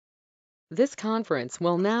This conference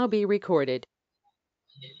will now be recorded.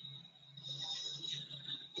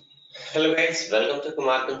 Hello guys, welcome to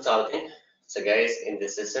Kumar Consulting. So guys, in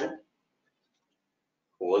this session,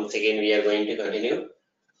 once again we are going to continue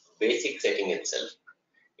basic setting itself.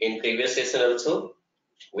 In previous session also,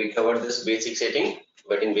 we covered this basic setting,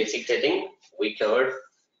 but in basic setting, we covered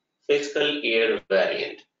fiscal year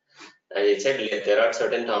variant. As I said, there are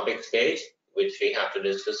certain topics guys, which we have to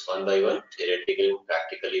discuss one by one, theoretically,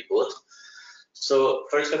 practically both. So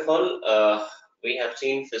first of all, we have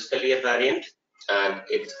seen fiscal year variant and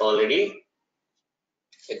it's already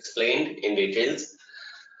explained in details.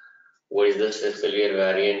 What is this fiscal year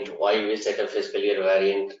variant? Why we set up fiscal year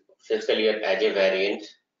variant? Fiscal year as a variant,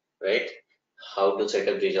 right? How to set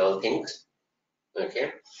up these all things.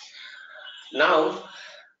 Okay. Now,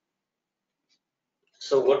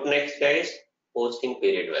 so what next, guys? Posting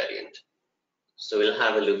period variant. So we'll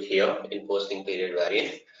have a look here in posting period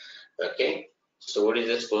variant. Okay. So what is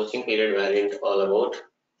this posting period variant all about?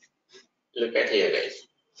 Look at here, guys.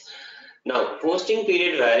 Now, posting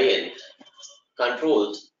period variant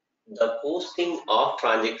controls the posting of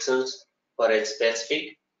transactions for a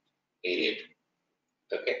specific period.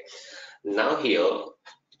 Okay. Now here,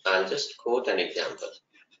 I'll just quote an example.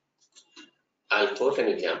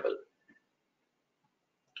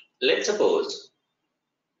 Let's suppose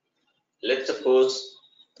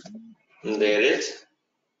there is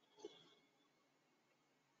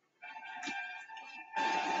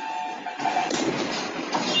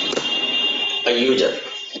a user.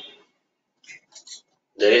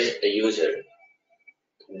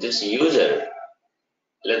 This user,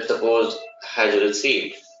 let's suppose, has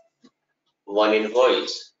received one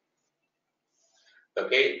invoice.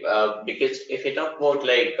 Okay, because if you talk about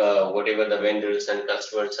like whatever the vendors and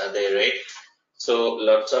customers are there, right? So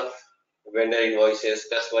lots of vendor invoices,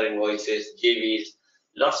 customer invoices, JVs,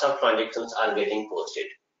 lots of transactions are getting posted.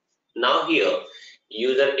 Now here,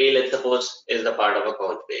 user A, let's suppose, is the part of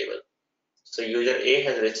account payable. So user A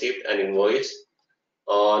has received an invoice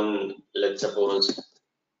on, let's suppose,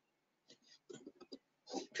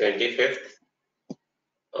 25th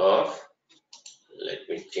of, let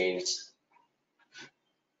me change.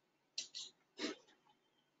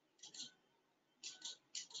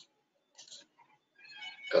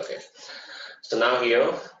 Okay. So now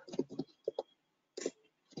here,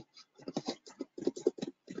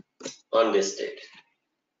 on this date,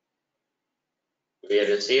 we have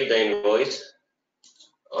received the invoice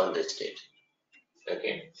on this date.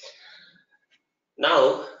 Okay.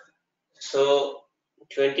 Now, so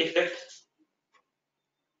 25th,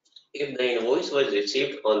 if the invoice was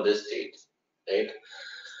received on this date, right,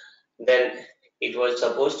 then it was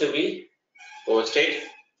supposed to be posted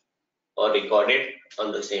or recorded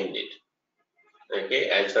on the same date. Okay,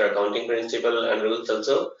 as per accounting principle and rules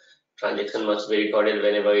also, transaction must be recorded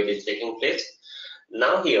whenever it is taking place.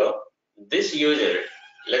 Now here, this user,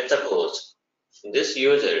 let's suppose, this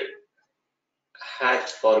user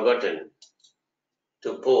has forgotten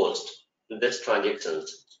to post this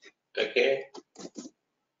transactions. Okay,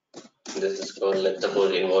 this is called, let's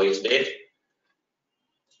suppose, invoice date.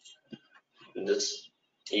 This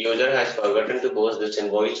user has forgotten to post this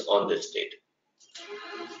invoice on this date.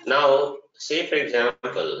 Now, say for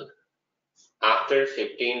example, after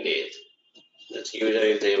 15 days, this user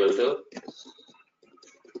is able to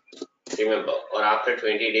remember, or after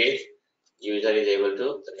 20 days, user is able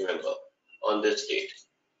to remember on this date,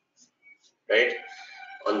 right?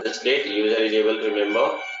 On this date, user is able to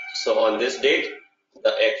remember. So on this date,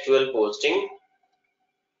 the actual posting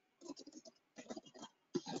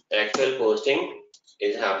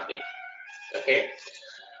is happening. Okay.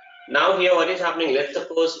 Now here, what is happening? Let's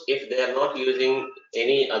suppose if they are not using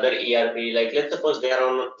any other ERP, like let's suppose they are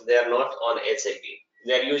not on SAP.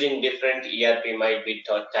 They are using different ERP, might be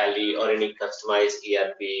Tally or any customized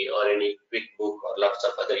ERP or any QuickBook or lots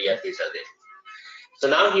of other ERPs are there. So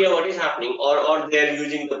now here, what is happening? Or they are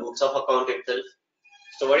using the books of account itself.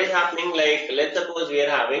 So what is happening? Like let's suppose we are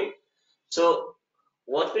having. So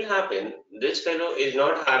what will happen? This fellow is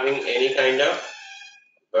not having any kind of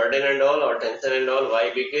burden and all or tension and all.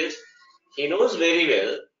 Why? Because he knows very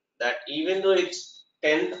well that even though it's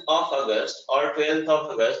 10th of August or 12th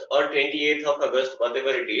of August or 28th of August, whatever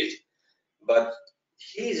it is, but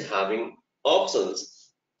he is having options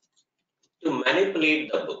to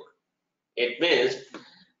manipulate the book. It means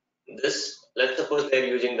this, let's suppose they're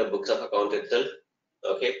using the books of account itself,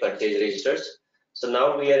 okay, purchase registers. So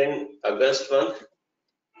now we are in August month,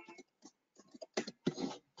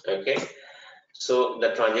 okay. So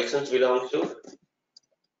the transactions belong to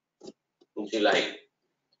July.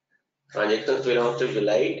 Transactions belong to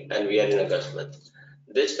July and we are in August month.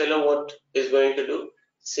 this fellow what is going to do?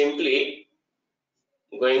 Simply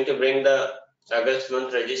going to bring the August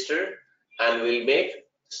month register and will make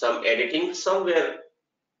some editing somewhere.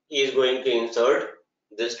 He is going to insert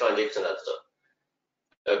this transaction also.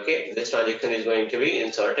 Okay, this transaction is going to be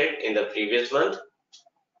inserted in the previous month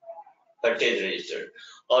purchase register.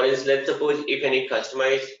 Or is, let's suppose if any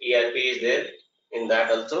customized ERP is there, in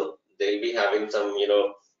that also they'll be having some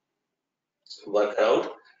workaround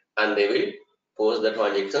and they will post the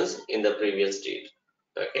transactions in the previous state.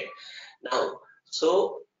 Okay, now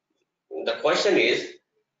so the question is,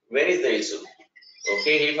 where is the issue?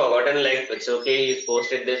 Okay, he forgotten, like it's okay, he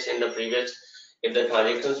posted this in the previous, if the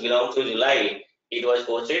transactions belong to July, it was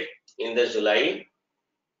posted in the July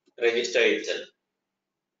register itself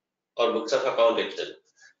or books of account itself.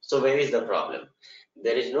 So where is the problem?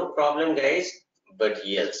 There is no problem, guys, but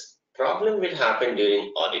yes, problem will happen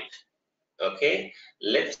during audit. Okay,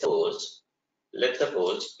 let's suppose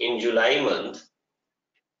in July month,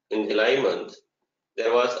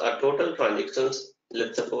 there was a total transactions,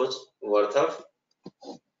 let's suppose worth of,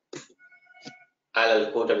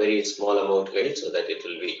 I'll quote a very small amount, guys, so that it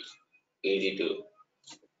will be easy to.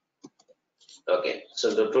 Okay,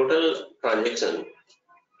 so the total transaction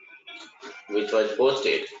which was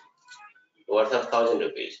posted worth of 1,000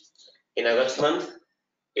 rupees in August month,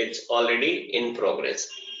 it's already in progress.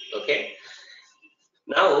 Okay,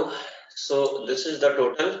 now so this is the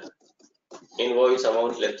total invoice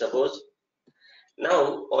amount, let's suppose.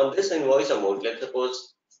 Now on this invoice amount, let's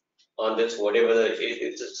suppose on this whatever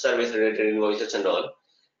it's service related invoices and all,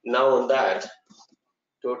 now on that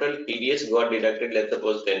total TDS got deducted, let's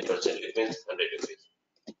suppose 10%, it means 100 rupees.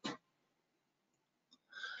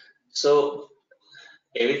 So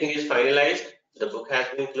everything is finalized, the book has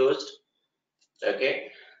been closed.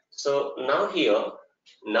 Okay, so now here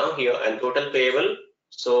and total payable,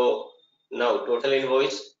 so now total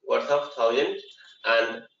invoice worth of 1,000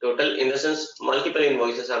 and total, in the sense multiple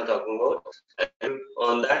invoices I'm talking about, and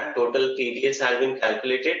on that total TDS has been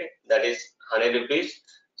calculated, that is 100 rupees.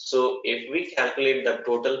 So if we calculate the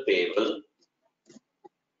total payable,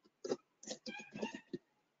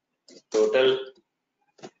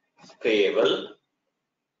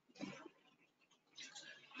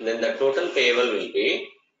 then the total payable will be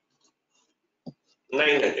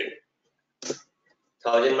 900.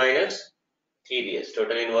 1,000 minus TDS,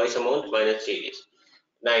 total invoice amount minus TDS,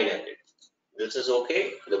 900. This is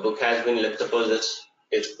okay. The book has been, let's suppose this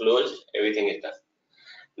is closed, everything is done.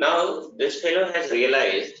 Now this fellow has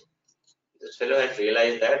realized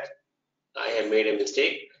that I have made a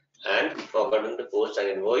mistake and forgotten to post an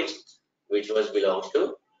invoice which was belongs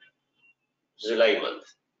to July month.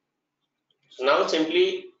 So now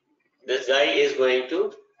simply this guy is going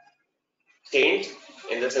to change,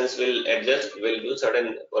 in the sense will adjust, will do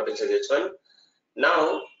certain, what is this one.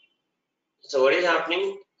 Now, so what is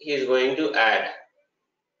happening? He is going to add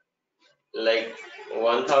like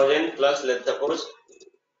 1,000 plus, let's suppose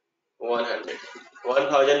 100,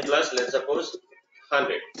 1,000 plus, let's suppose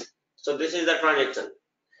 100. So this is the transaction.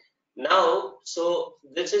 Now, so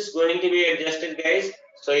this is going to be adjusted, guys.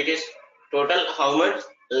 So it is total how much?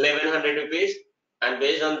 1,100 rupees, and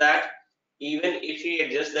based on that, even if we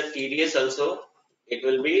adjust the TDS also, it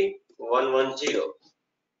will be 110.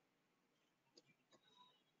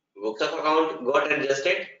 Books of account got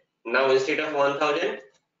adjusted. Now instead of 1,000,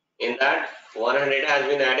 in that 100 has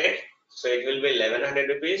been added, so it will be 1,100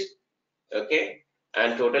 rupees. Okay,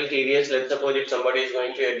 and total TDS, let's suppose if somebody is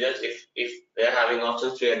going to adjust, if they are having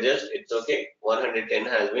options to adjust, it's okay. 110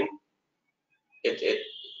 has been,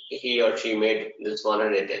 he or she made this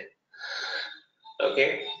 110.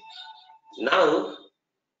 Okay, now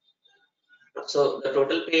so the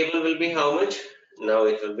total payable will be how much? Now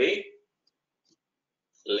it will be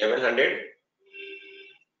 1,100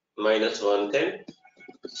 minus 110,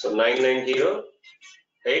 so 990,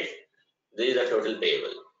 right? This is the total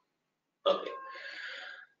payable. Okay,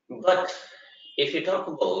 but if you talk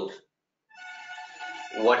about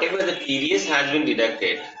whatever the TDS has been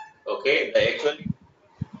deducted, okay, the actual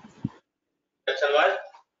deduction was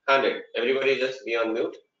 100. Everybody just be on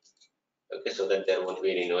mute, okay, so that there won't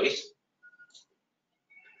be any noise.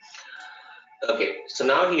 Okay, so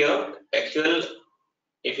now here actual,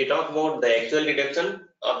 if you talk about the actual deduction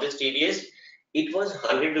of this TDS, it was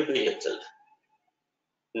 100 rupees itself.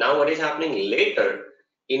 Now what is happening later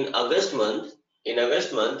in August month? In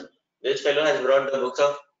August month, this fellow has brought the books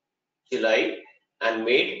of July and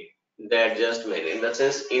made the adjustment, in the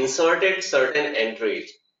sense inserted certain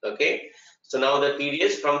entries. Okay, so now the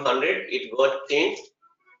TDS from 100 it got changed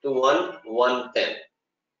to 110.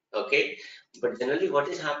 Okay, but generally what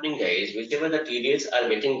is happening, guys, whichever the TDS are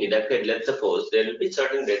getting deducted, let's suppose there will be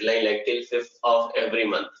certain deadline like till 5th of every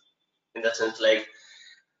month. In the sense like,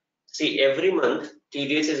 see, every month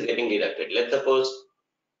TDS is getting deducted. Let's suppose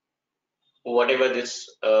whatever this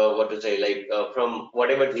what to say, like from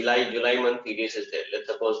whatever July month TDS is there. Let's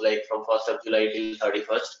suppose like from 1st of July till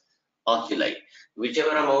 31st of July,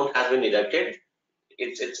 whichever amount has been deducted,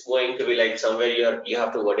 it's going to be like somewhere you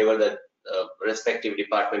have to, whatever the respective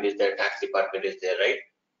department is there, tax department is there, right?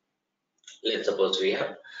 Let's suppose we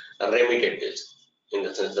have remitted this, in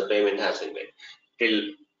the sense the payment has been made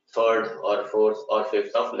till 3rd or 4th or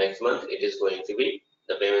 5th of next month. It is going to be,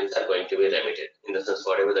 the payments are going to be remitted, in the sense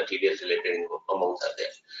whatever the TDS related amounts are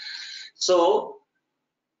there. So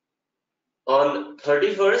on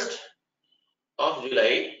 31st of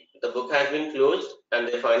July, the book has been closed and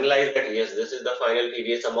they finalize that yes, this is the final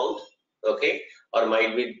TDS amount. Okay, or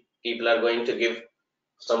might be people are going to give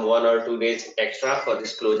some 1 or 2 days extra for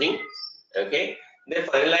this closing. Okay, they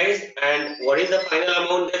finalized, and what is the final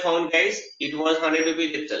amount they found, guys? It was 100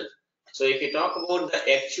 rupees itself. So if you talk about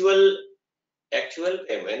the actual actual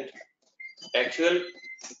payment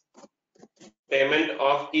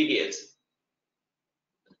of TDS,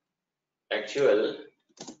 actual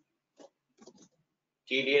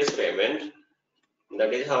TDS payment,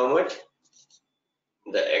 that is how much?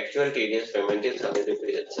 The actual TDS payment is 100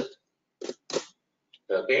 rupees itself.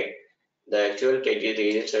 Okay, the actual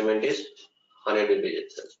TDS payment is 100 rupees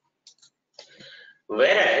itself.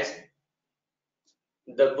 Whereas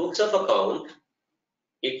the books of account,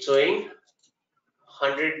 it's showing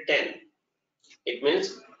 110. It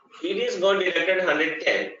means TDS got deducted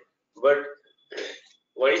 110, but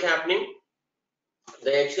what is happening?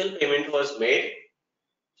 The actual payment was made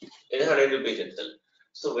in 100 rupees itself.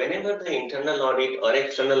 So whenever the internal audit or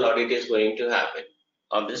external audit is going to happen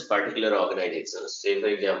of this particular organization, say for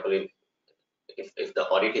example, if the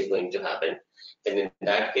audit is going to happen, then in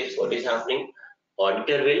that case, what is happening?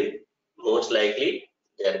 Auditor will most likely,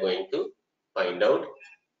 they are going to find out.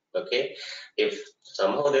 Okay, if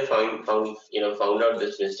somehow they found out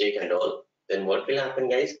this mistake and all, then what will happen,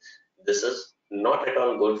 guys? This is not at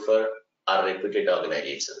all good for our reputed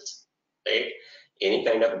organizations, right? Any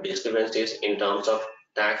kind of discrepancies in terms of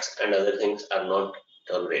tax and other things are not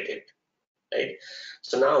tolerated, right?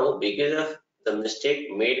 So now, because of the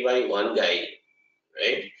mistake made by one guy,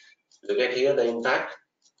 right? Look at here the impact.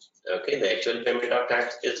 Okay, the actual payment of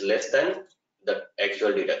tax is less than the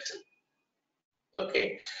actual deduction.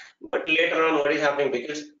 Okay, but later on, what is happening,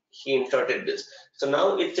 because he inserted this? So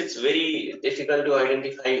now it's very difficult to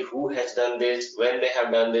identify who has done this, when they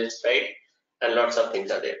have done this, right? And lots of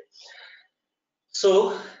things are there.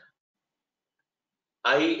 So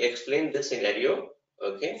I explained this scenario.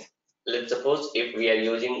 Okay, let's suppose if we are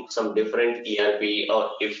using some different ERP,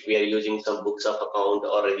 or if we are using some books of account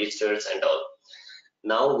or registers and all.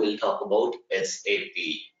 Now we'll talk about SAP.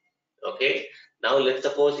 Okay, now let's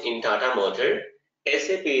suppose in Tata Motor,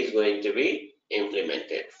 SAP is going to be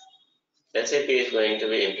implemented. SAP is going to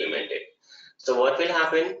be implemented. So what will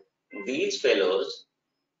happen? These fellows,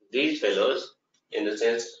 in the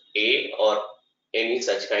sense A or any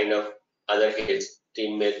such kind of other his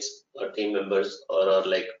teammates or team members, or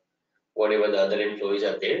like whatever the other employees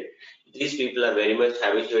are there, these people are very much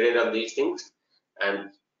habituated of these things, and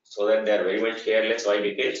so that they are very much careless. Why?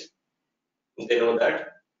 Because they know that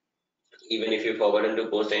even if you forgotten to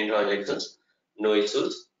post any transactions, no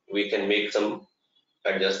issues. We can make some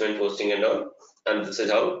adjustment posting and all, and this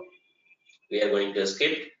is how we are going to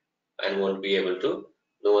skip and won't be able to.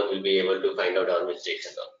 No one will be able to find out our mistakes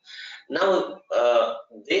and all. Now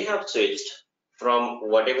they have switched from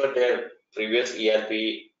whatever their previous ERP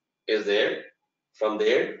is there, from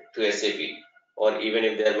there to SAP, or even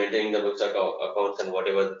if they are maintaining the books accounts and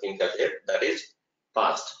whatever things are there, that is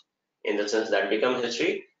past. In the sense that become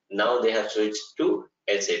history. Now they have switched to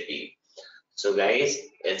SAP. So guys,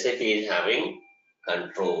 SAP is having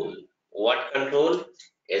control. What control?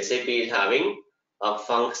 SAP is having a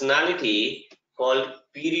functionality called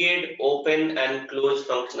period open and close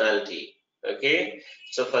functionality. Okay,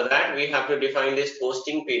 so for that we have to define this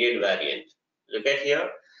posting period variant. Look at here.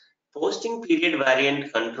 Posting period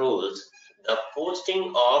variant controls the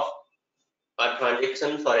posting of a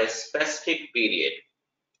transaction for a specific period.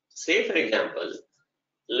 Say for example,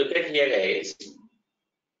 look at here, guys.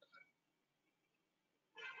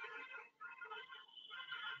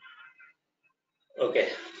 Okay,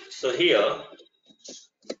 so here,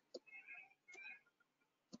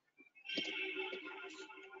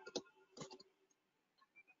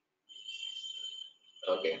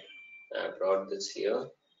 okay, I brought this here.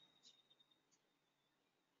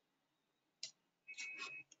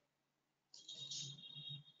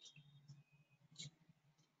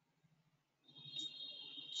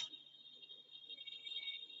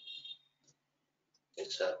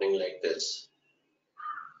 it's happening like this.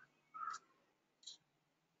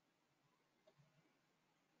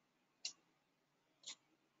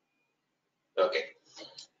 Okay,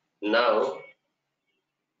 now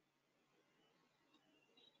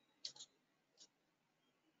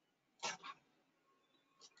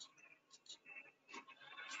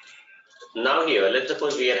here, let's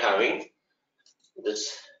suppose we are having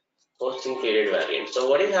this posting period variant. So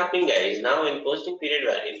what is happening, guys? Now in posting period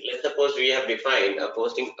variant, let's suppose we have defined a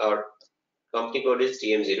posting, our company code is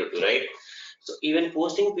TM02, right? So even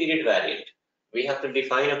posting period variant, we have to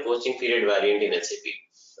define a posting period variant in SAP.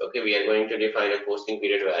 Okay, we are going to define a posting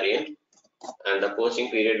period variant, and the posting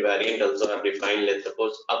period variant also have defined, let's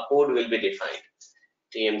suppose a code will be defined,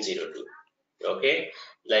 TM02. Okay,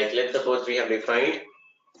 like let's suppose we have defined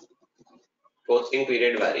posting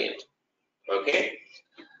period variant. Okay,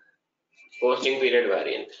 posting period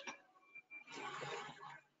variant.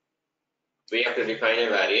 We have to define a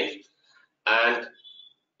variant, and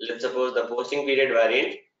let's suppose the posting period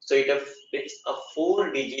variant. So it's a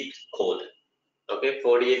 4-digit code. Okay,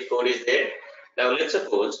 4-digit code is there. Now let's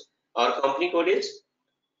suppose our company code is,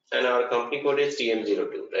 and our company code is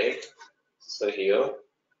TM02, right? So here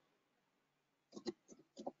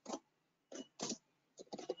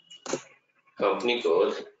company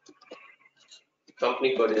code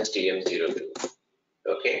is TM02.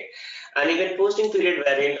 Okay, and even posting period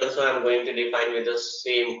variant also I'm going to define with the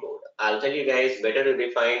same code. I'll tell you guys, better to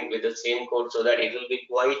define with the same code so that it will be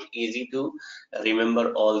quite easy to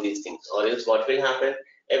remember all these things, or else what will happen,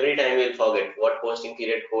 every time we'll forget what posting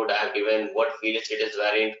period code I have given, what field status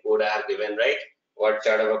variant code I have given, right? What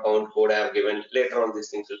chart of account code I have given. Later on these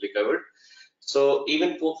things will be covered. So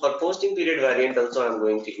even for posting period variant also I'm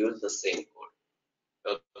going to use the same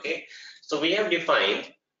code. Okay, so we have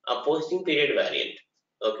defined a posting period variant.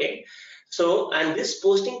 Okay, so and this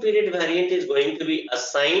posting period variant is going to be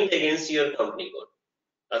assigned against your company code.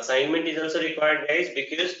 Assignment is also required, guys,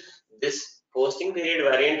 because this posting period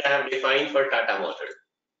variant I have defined for Tata Motor,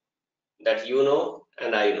 that you know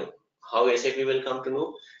and I know. How SAP will come to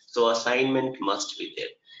know? So assignment must be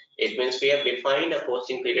there. It means we have defined a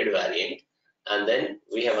posting period variant, and then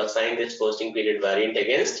we have assigned this posting period variant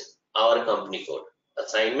against our company code.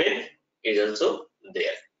 Assignment is also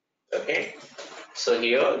there. Okay, so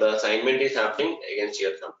here the assignment is happening against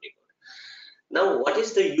your company code. Now what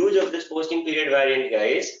is the use of this posting period variant,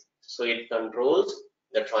 guys? So it controls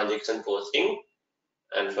the transaction posting,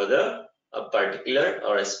 and for the a particular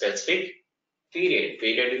or a specific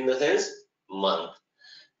period in the sense month.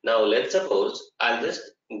 Now let's suppose I'll just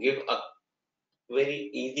give a very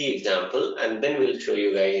easy example, and then we'll show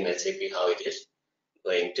you guys in SAP how it is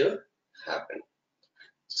going to happen.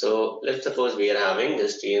 So let's suppose we are having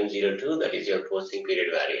this TM02, that is your posting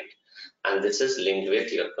period variant, and this is linked with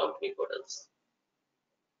your company code also.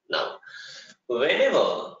 Now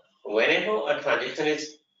whenever a transaction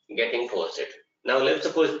is getting posted, now let's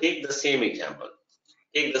suppose take the same example.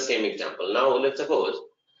 Now let's suppose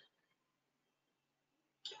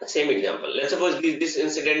same example. Let's suppose this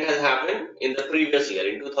incident has happened in the previous year,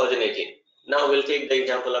 in 2018. Now we'll take the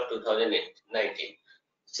example of 2019.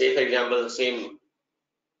 Say for example, the same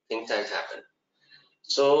things has happened.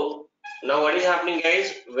 So now what is happening,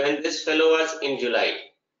 guys? When this fellow was in July,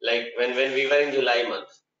 like when we were in July month,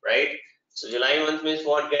 right? So July month means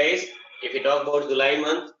what, guys? If you talk about July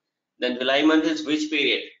month, then July month is which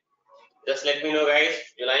period? Just let me know, guys.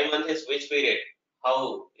 July month is which period?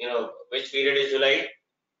 How, which period is July?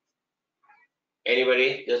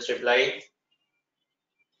 Anybody just reply.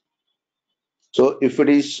 So if it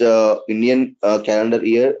is Indian calendar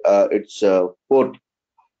year, it's fourth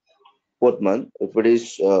month. If it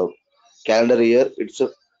is calendar year, it's a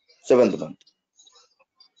seventh month.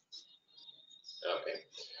 Okay.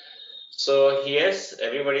 So yes,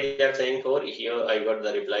 everybody are saying 4. Here I got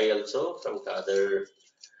the reply also from Kader,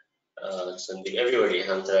 Sandeep, everybody,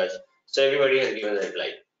 Hansraj. So everybody has given the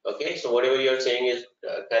reply. Okay, so whatever you are saying is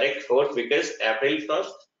correct. 4th, because April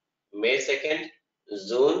 1st, May 2nd,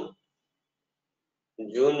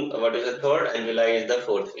 June, what is the 3rd, and July is the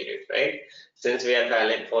 4th period, right? Since we are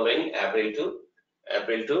following April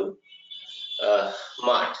to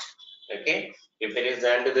March. Okay, if it is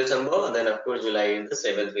Jan to December, then of course July is the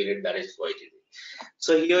 7th period. That is quite easy.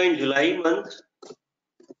 So here in July month,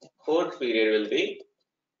 4th period will be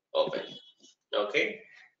open. Okay,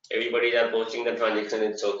 everybody are posting the transaction.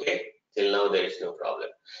 It's okay. Till now there is no problem.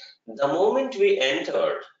 The moment we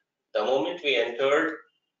entered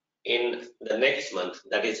in the next month,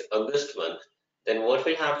 that is August month, then what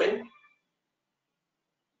will happen?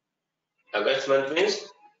 August month means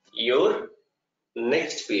your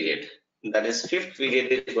next period. that is fifth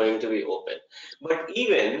period is going to be open. But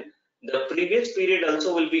even the previous period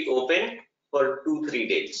also will be open for 2-3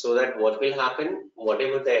 days, so that what will happen,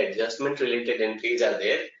 whatever the adjustment related entries are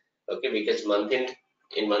there, okay, because in month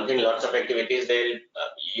end lots of activities they'll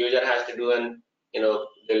user has to do, and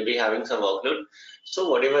they'll be having some workload, so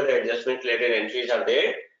whatever the adjustment related entries are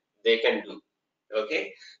there, they can do.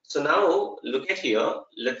 Okay, so now look at here.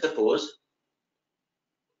 Let's suppose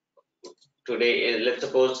today is, let's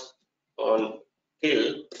suppose on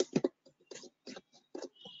till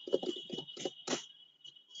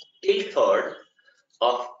 3rd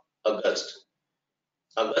of August.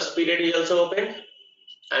 August period is also open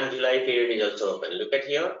and July period is also open. Look at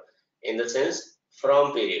here, in the sense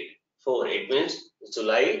from period 4, it means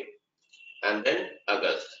July and then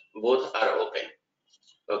August, both are open.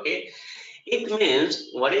 Okay, it means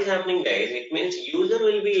what is happening, guys? It means user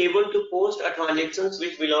will be able to post a transactions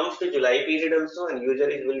which belongs to July period also, and user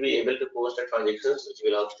will be able to post a transactions which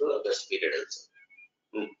belongs to August period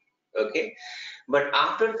also. Okay, but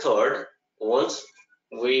after 3rd, once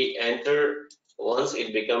we enter, once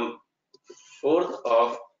it become 4th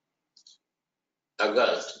of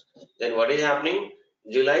August, then what is happening?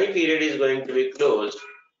 July period is going to be closed.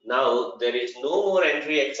 Now there is no more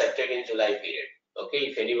entry accepted in July period. Okay,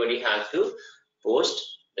 if anybody has to post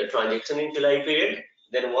the transaction in July period,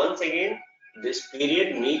 then once again this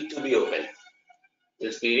period need to be open.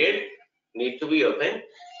 This period need to be open,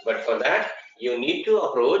 but for that you need to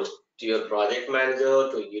approach to your project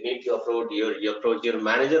manager, you need to approach your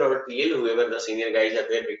manager or TL, whoever the senior guys are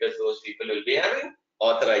there, because those people will be having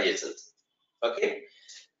authorizations. Okay,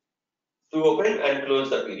 to open and close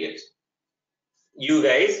the periods. You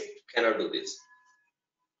guys cannot do this.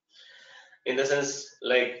 In the sense,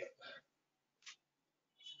 like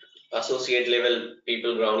associate level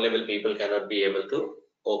people, ground level people cannot be able to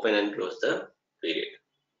open and close the period.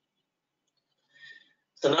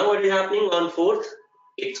 So now what is happening on 4th?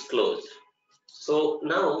 It's closed. So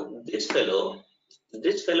now this fellow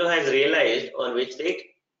has realized on which date?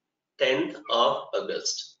 10th of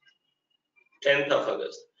August. 10th of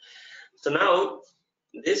August. So now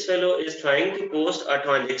this fellow is trying to post our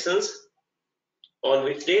transactions on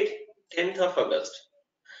which date? 10th of August.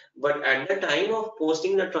 But at the time of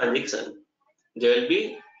posting the transaction, there will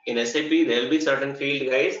be in SAP, there will be certain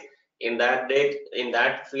field, guys. In that date, in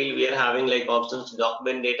that field, we are having like options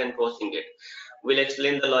document date and posting date. We'll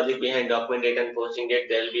explain the logic behind document date and posting date.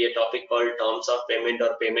 There will be a topic called terms of payment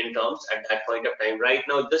or payment terms at that point of time. Right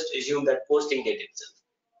now, just assume that posting date itself.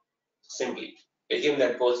 Simply assume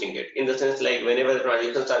that posting date, in the sense like whenever the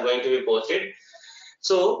transactions are going to be posted.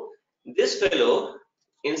 So this fellow,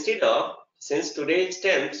 instead of, since today is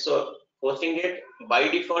 10th, so posting date by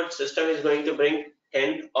default system is going to bring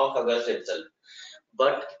 10th of August itself.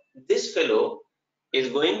 But this fellow is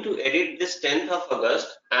going to edit this 10th of August,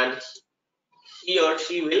 and he or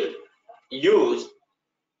she will use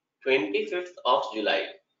 25th of July.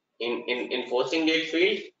 In posting date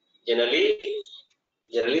field,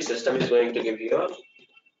 generally system is going to give you a,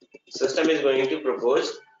 system is going to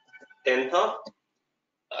propose 10th of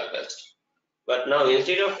August. But now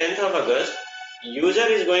instead of 10th of August, user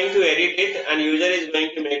is going to edit it and user is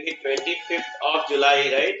going to make it 25th of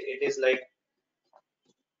July, right? It is like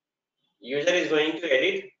user is going to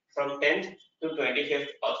edit from 10th to 25th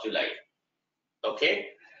of July. Okay,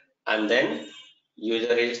 and then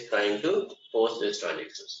user is trying to post these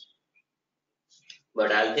transactions.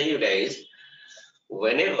 But I'll tell you guys,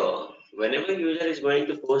 whenever user is going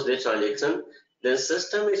to post this transaction, the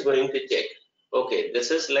system is going to check. Okay, this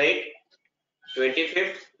is like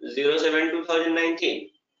 25th 07/2019.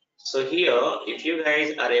 So here, if you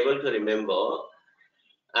guys are able to remember,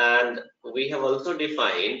 and we have also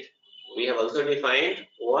defined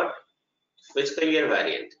what fiscal year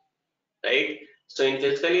variant, right? So in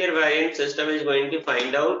fiscal year variant, system is going to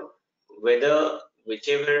find out whether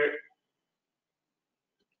whichever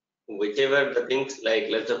the things, like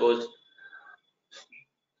let's suppose,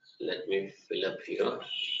 let me fill up here.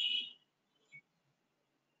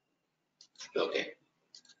 Okay,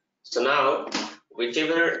 so now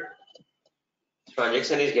whichever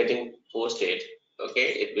transaction is getting posted, okay,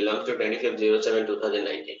 it belongs to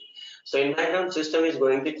 25/07/2019. So in background, system is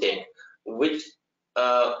going to check which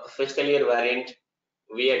fiscal year variant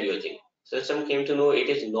we are using. System came to know it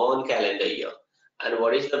is non-calendar year. And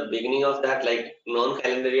what is the beginning of that? Like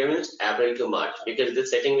non-calendar year means April to March, because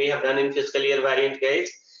this setting we have done in fiscal year variant,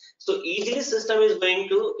 guys. So easily system will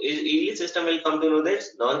come to know that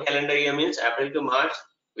non-calendar year means April to March.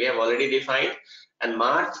 We have already defined, and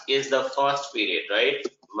March is the first period, right?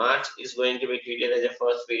 March is going to be treated as a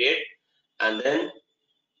first period, and then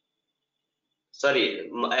sorry,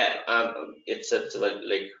 it's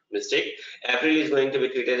like mistake. April is going to be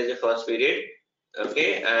treated as a first period,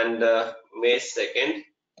 okay, and May 2nd,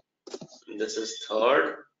 this is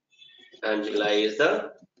third, and July is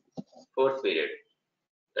the fourth period,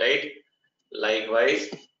 right? Likewise,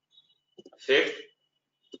 fifth,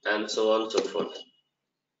 and so on, so forth.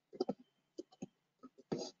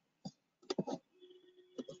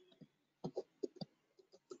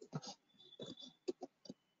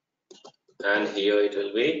 And here it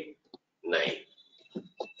will be 9,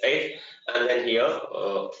 right? And then here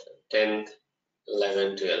 10th,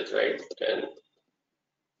 11th, 12th, right? 10,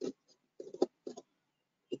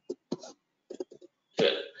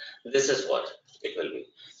 12. This is what it will be.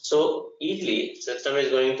 So easily system is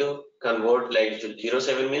going to convert, like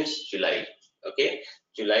 07 means July. Okay,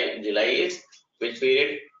 July is which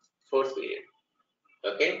period? Fourth period.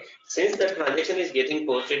 Okay, since the transaction is getting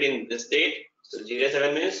posted in this date, so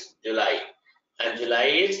 07 means July, and July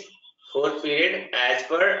is fourth period as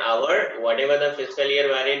per our whatever the fiscal year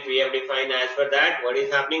variant we have defined. As per that, what is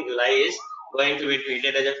happening? July is going to be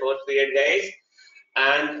treated as a fourth period, guys.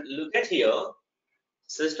 And look at here,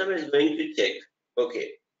 system is going to check,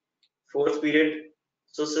 okay, fourth period.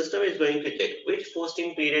 So system is going to check which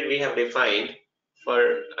posting period we have defined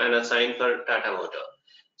for and assigned for Tata Motor.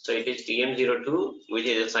 So it is TM02, which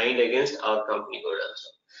is assigned against our company code also.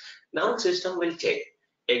 Now system will check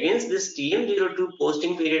against this TM02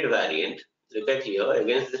 posting period variant. Look at here,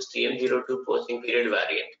 against this TM02 posting period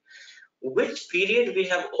variant, which period we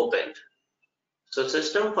have opened. So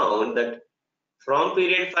system found that from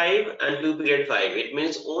period 5 and to period 5, it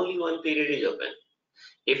means only one period is open.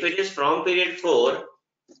 If it is from period 4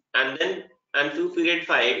 and then and to period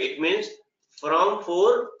 5, it means from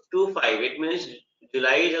 4 to 5, it means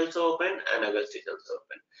July is also open and August is also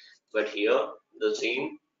open. But here the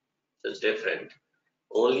scene is different.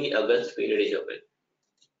 Only August period is open.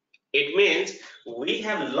 It means we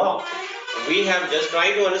have locked, we have just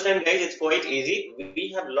trying to understand, guys, it's quite easy.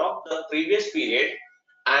 We have locked the previous period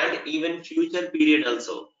and even future period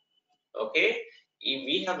also. Okay,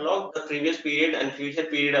 we have locked the previous period and future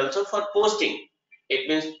period also for posting. It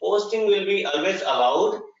means posting will be always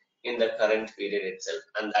allowed in the current period itself,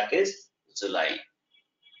 and that is July.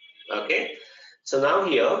 Okay, so now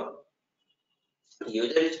here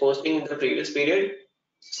user is posting in the previous period,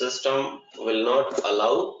 system will not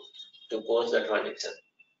allow to post the transaction.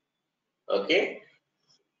 Okay,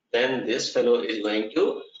 then this fellow is going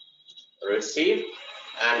to receive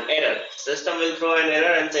an error. System will throw an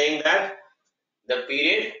error and saying that the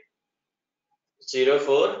period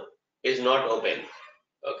 04 is not open.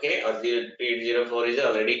 Okay, or the period 04 is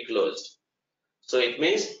already closed. So it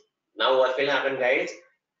means now what will happen, guys?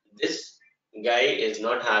 This guy is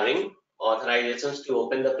not having authorizations to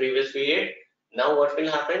open the previous period. Now what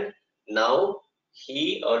will happen? Now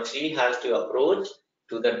he or she has to approach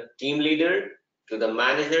to the team leader, to the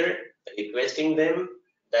manager, requesting them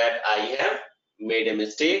that I have made a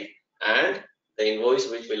mistake and the invoice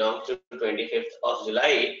which belongs to 25th of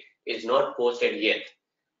July is not posted yet.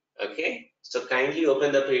 Okay, so kindly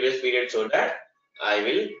open the previous period so that I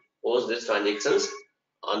will post these transactions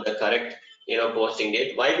on the correct posting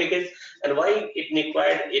date. Why? Because and why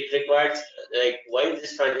it requires like why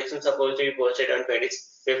this transaction supposed to be posted on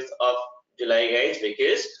 25th of July, guys?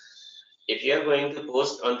 Because if you are going to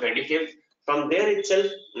post on 25th, from there itself,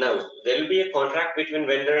 now there will be a contract between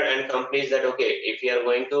vendor and companies that okay, if you are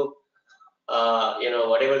going to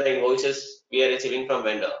whatever the invoices we are receiving from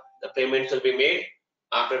vendor, the payments will be made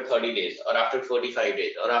after 30 days or after 45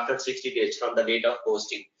 days or after 60 days from the date of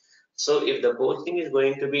posting. So if the posting is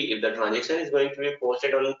going to be, if the transaction is going to be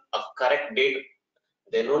posted on a correct date,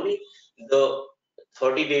 then only the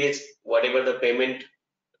 30 days, whatever the payment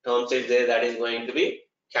terms is there, that is going to be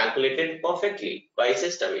calculated perfectly by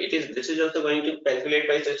system. This is also going to calculate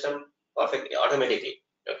by system perfectly, automatically.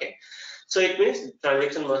 Okay. So it means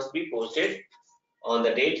transaction must be posted on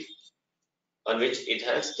the date on which it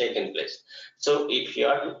has taken place. So if you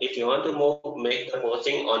want to make the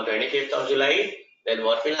posting on 25th of July, then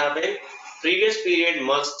what will happen? Previous period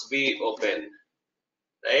must be open,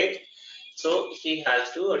 right? So he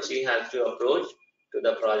has to or she has to approach to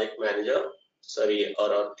the project manager, sorry,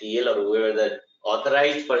 or TL or whoever the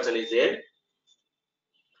authorized person is there.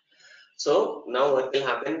 So now what will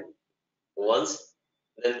happen? Once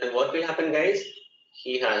then what will happen, guys?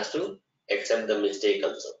 He has to accept the mistake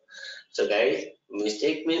also. So guys,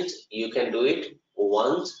 mistake means you can do it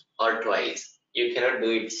once or twice. You cannot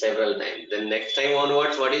do it several times. Then next time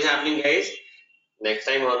onwards, what is happening, guys? Next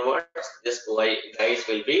time onwards, this guys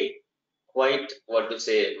will be quite, what to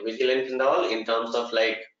say, vigilant and all in terms of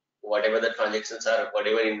like whatever the transactions are,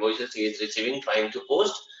 whatever invoices he is receiving, trying to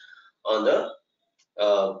post on the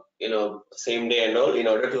same day and all, in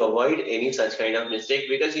order to avoid any such kind of mistake,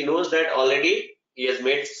 because he knows that already he has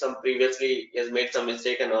made some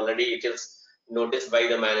mistake and already it is noticed by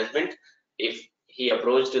the management. If he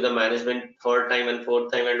approached to the management third time and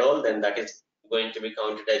fourth time and all, then that is going to be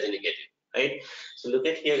counted as a negative, right? So look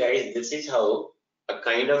at here, guys, this is how a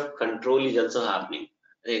kind of control is also happening.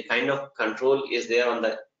 A kind of control is there on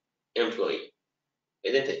the employee,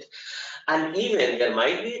 isn't it? And even there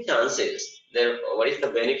might be chances there. What is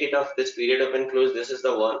the benefit of this period open close? This is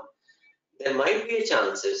the one. There might be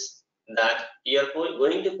chances that you are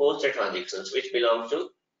going to post a transactions which belongs to,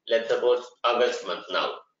 let's suppose, August month.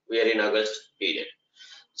 Now we are in August period.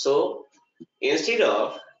 So instead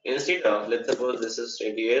of let's suppose this is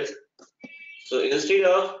 20 years. So instead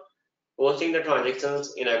of posting the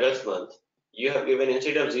transactions in August month, you have given,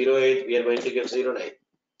 instead of 08, we are going to give 09.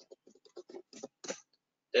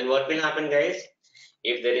 Then what will happen, guys?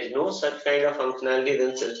 If there is no such kind of functionality,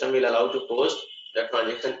 then system will allow to post the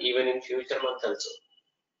transaction even in future months also,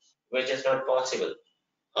 which is not possible.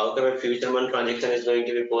 How come a future month transaction is going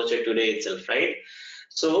to be posted today itself, right?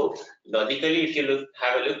 So logically, if you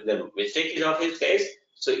have a look, the mistake is of his case.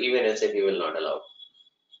 So even SAP will not allow.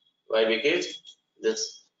 Why? Because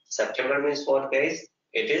this September means what, guys?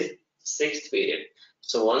 It is 6th period.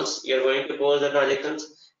 So once you are going to post the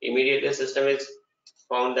transactions, immediately system is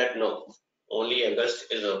found that no, only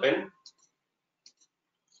August is open,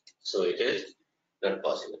 so it is not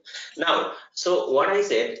possible. Now, so what I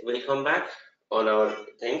said, we'll come back on our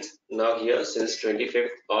things now here since 25th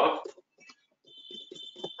of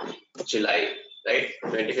July, right?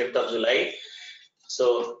 25th of July.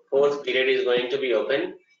 So fourth period is going to be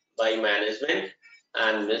open by management,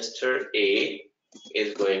 and Mr. A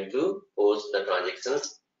is going to post the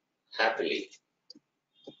transactions happily.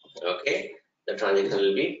 Okay, the transaction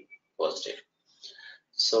will be posted.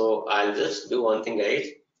 So I'll just do one thing, guys.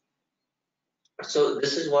 So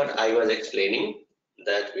this is what I was explaining,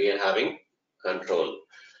 that we are having control.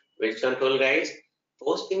 Which control, guys?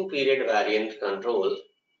 Posting period variant control,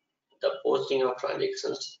 the posting of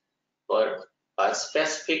transactions for a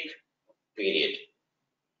specific period.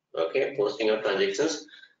 Okay, posting of transactions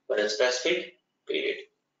for a specific period.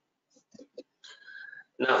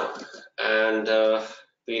 Now, and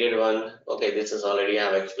period one, okay, this is already I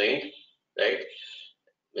have explained, right?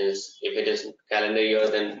 Means if it is calendar year,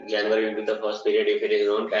 then January will be the first period. If it is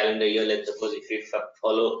non-calendar year, let's suppose if we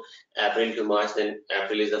follow April to March, then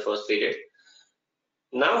April is the first period.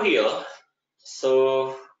 Now here,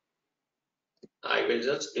 so I will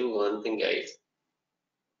just do one thing, guys.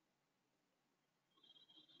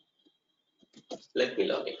 Let me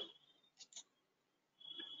log in.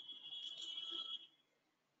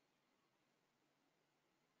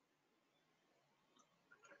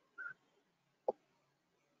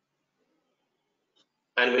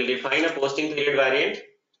 And we'll define a posting period variant,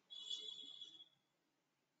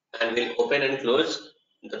 and we'll open and close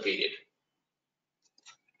the period.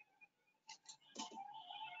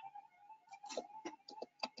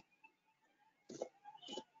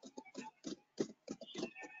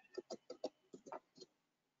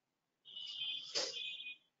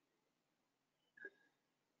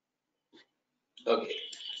 Okay,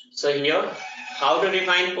 so here, how to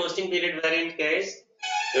define posting period variant, guys?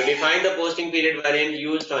 To define the posting period variant,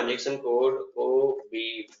 use transaction code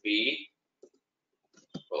OBBO.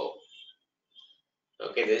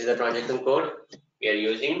 Okay, this is the transaction code we are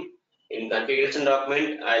using. In configuration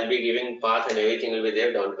document, I'll be giving path and everything will be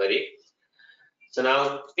there, don't worry. So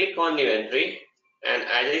now click on new entry, and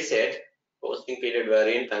as I said, posting period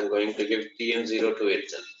variant, I'm going to give TM02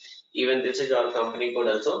 itself. Even this is our company code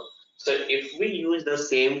also. So if we use the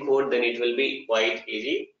same code, then it will be quite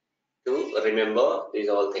easy to remember these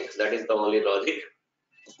all things. That is the only logic.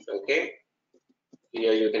 Okay,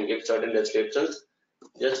 here you can give certain descriptions.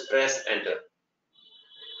 Just press enter.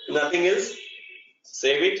 Nothing else.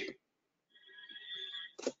 Save it.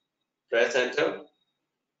 Press enter.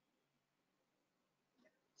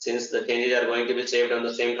 Since the changes are going to be saved on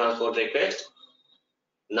the same transport request.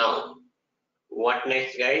 Now, what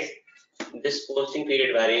next, guys? This posting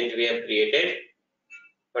period variant we have created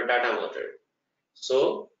for data motor.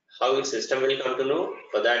 So how the system will come to know?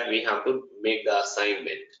 For that we have to make the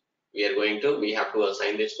assignment. We have to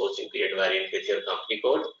assign this posting period variant with your company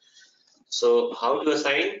code. So how to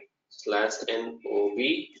assign?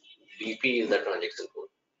 /NOB-BP is the transaction code.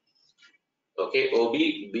 Okay,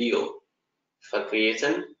 OBBO for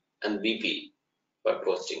creation and BP for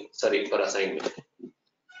posting. Sorry, for assignment.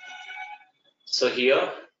 So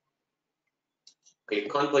here,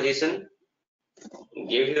 click on position,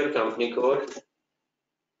 give your company code,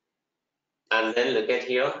 and then look at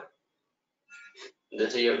here.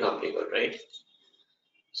 This is your company code, right?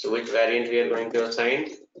 So which variant we are going to assign?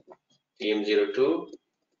 TM02.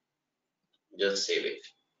 Just save it.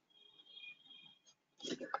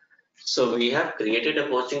 So we have created a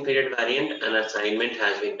posting period variant and assignment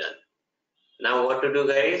has been done. Now what to do,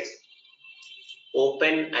 guys?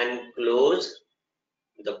 Open and close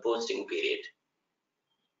the posting period.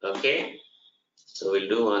 Okay, so we'll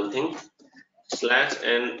do one thing,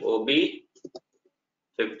 /NOB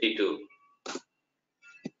 52,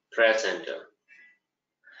 press enter.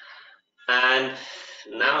 And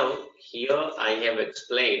now here I have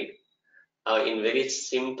explained in very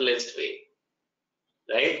simplest way,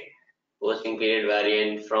 right? Posting period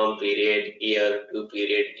variant, from period, year, to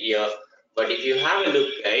period, year. But if you have a look,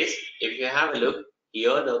 guys, if you have a look,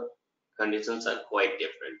 here the conditions are quite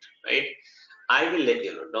different, right? I will let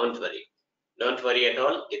you know, don't worry. Don't worry at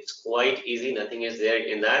all. It's quite easy. Nothing is there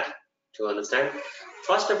in that to understand.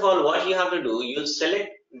 First of all, what you have to do, you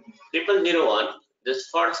select 0001, this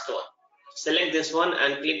first one. Select this one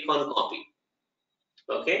and click on copy.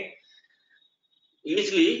 Okay.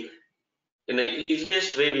 Easily, in the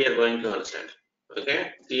easiest way we are going to understand.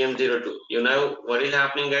 Okay. TM02. You know what is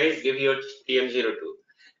happening, guys? Give your TM02.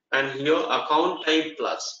 And here account type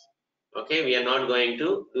plus. Okay, we are not going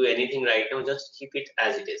to do anything right now, just keep it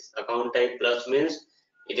as it is. Account type plus means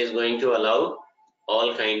it is going to allow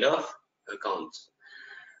all kind of accounts.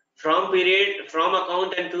 From period, from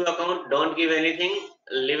account and to account, don't give anything,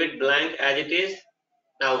 leave it blank as it is.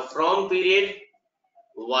 Now from period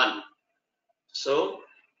 1. So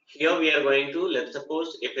here we are going to, let's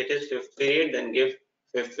suppose if it is 5th period, then give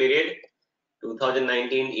 5th period.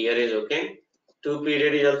 2019 year is okay. 2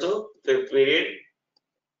 period is also 5th period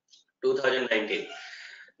 2019.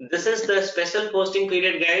 This is the special posting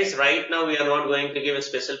period, guys. Right now we are not going to give a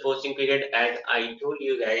special posting period, as I told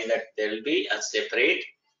you guys that there will be a separate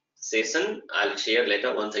session. I'll share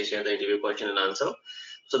later once I share the interview question and answer.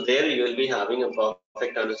 So there you will be having a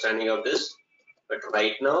perfect understanding of this. But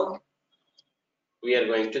right now we are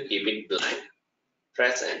going to keep it blank.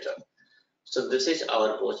 Press enter. So this is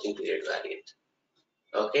our posting period variant.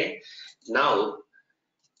 Okay. Now,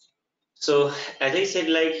 so as I said,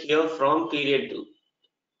 like here from period 2.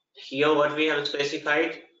 Here what we have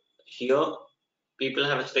specified, here people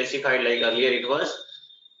have specified, like earlier it was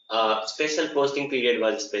special posting period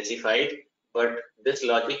was specified, but this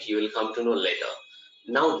logic you will come to know later.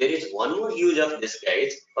 Now there is one more use of this,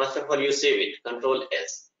 guys. First of all, you save it, Control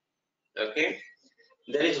S. Okay,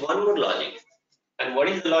 there is one more logic, and what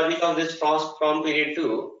is the logic of this from period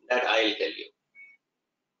 2, that I will tell you.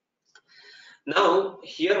 Now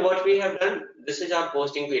here what we have done, this is our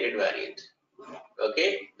posting period variant.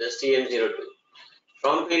 Okay, this TM02.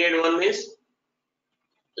 From period 1 means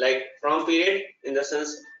like from period in the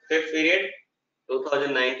sense 5th period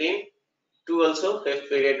 2019 to also 5th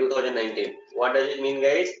period 2019. What does it mean,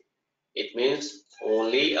 guys? It means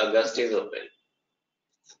only August is open.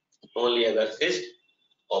 Only August is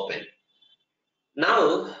open.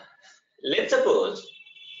 Now let's suppose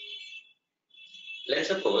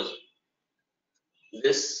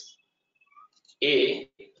this A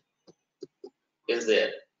is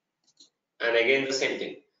there, and again the same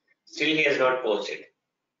thing. Still he has not posted.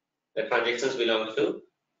 The transactions belong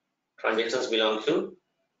to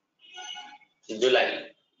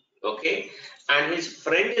July. Okay, and his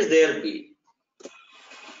friend is there, B.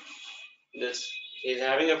 This he is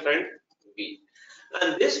having a friend B,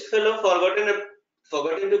 and this fellow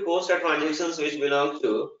forgotten to post a transactions which belong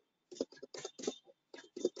to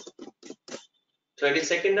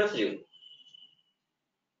 22nd of June.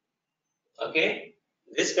 Okay,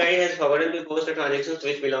 this guy has forgotten to post a transactions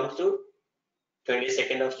which belongs to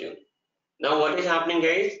 22nd of June. Now what is happening,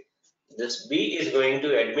 guys? This B is going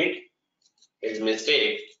to admit his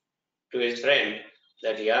mistake to his friend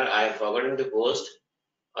that yeah, I have forgotten to post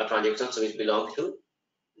a transactions which belongs to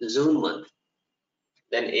June month.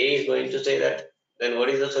 Then A is going to say that, then what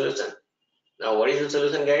is the solution? Now what is the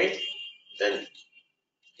solution, guys? Then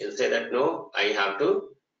he'll say that no, I have to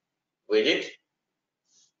visit,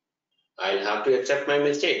 I'll have to accept my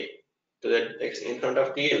mistake to the in front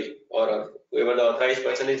of TL or whoever the authorized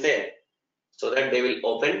person is there, so that they will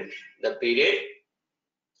open the period.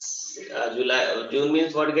 June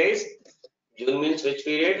means what, guys? June means which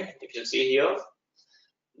period? If you see here,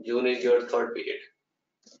 June is your 3rd period.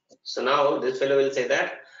 So now this fellow will say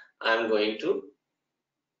that I am going to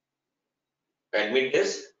admit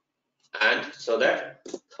this, and so that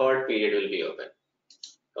 3rd period will be open.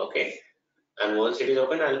 Okay, and once it is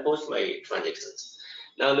open, I'll post my transactions.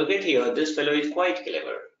 Now look at here, this fellow is quite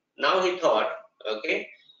clever. Now he thought, okay,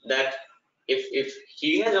 that if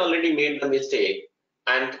he has already made the mistake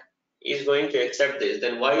and is going to accept this,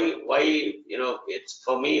 then why it's,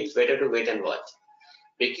 for me it's better to wait and watch,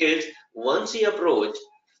 because once he approach,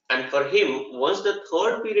 and for him, once the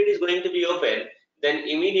third period is going to be open, then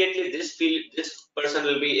immediately this person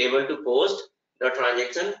will be able to post the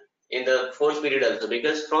transaction in the fourth period also,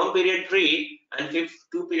 because from period 3 and fifth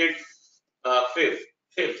to period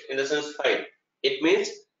fifth in the sense 5, it means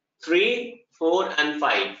 3, 4 and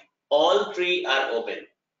 5, all three are open.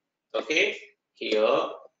 Okay, here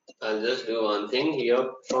I'll just do one thing here.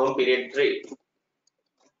 From period 3,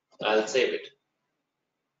 I'll save it.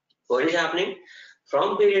 What is happening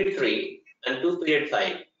from period 3 and to period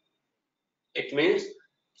 5? It means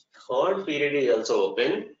third period is also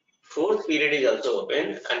open, fourth period is also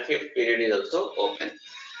open, and fifth period is also open.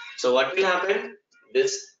 So what will happen?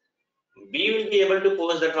 This B will be able to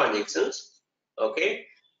post the transactions. Okay,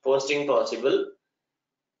 posting possible,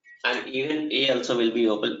 and even A also will be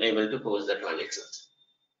able to post the transactions.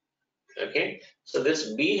 Okay, so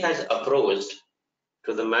this B has approached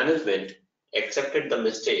to the management, accepted the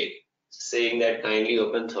mistake, saying that kindly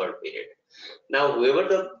open third period. Now, whoever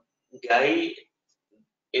the guy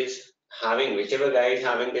is having, whichever guy is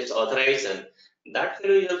having this authorization, that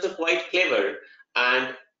fellow is also quite clever,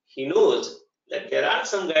 and he knows that there are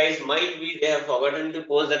some guys, might be they have forgotten to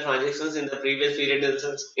post the transactions in the previous period,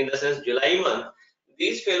 in the sense July month.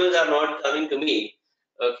 These fellows are not coming to me.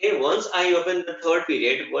 Okay, once I open the third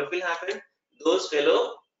period, what will happen? Those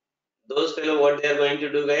fellow, what they are going to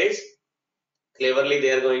do, guys? Cleverly,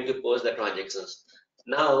 they are going to post the transactions.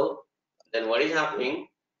 Now, then what is happening?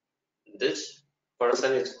 This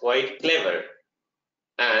person is quite clever,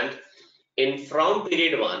 and in from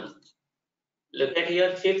period 1, look at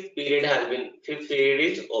here, fifth period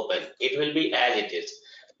is open. It will be as it is.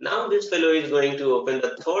 Now this fellow is going to open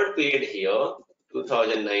the third period here,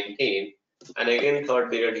 2019, and again third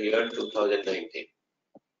period here, 2019.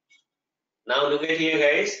 Now look at here,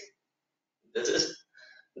 guys. This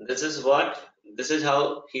is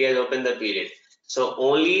how he has opened the period. So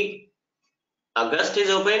only August is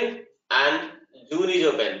open and June is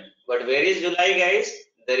open. But where is July, guys?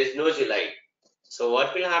 There is no July. So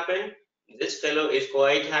what will happen? This fellow is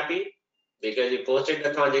quite happy because he posted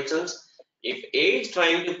the transactions. If A is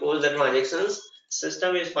trying to post the transactions,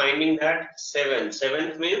 system is finding that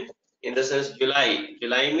 7th means, in the sense July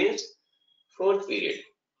means fourth period.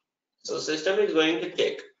 So system is going to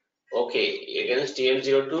check, okay, against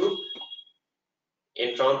TM02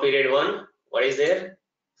 in from period 1, what is there?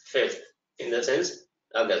 5th, in the sense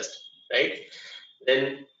August, right?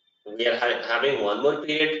 Then we are having one more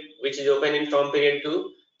period which is open in from period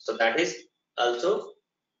 2, so that is also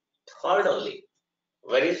third only.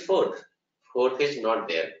 Where is fourth? Fourth is not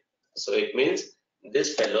there, so it means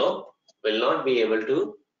this fellow will not be able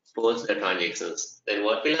to post the transactions. Then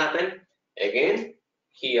what will happen? Again,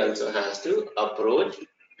 he also has to approach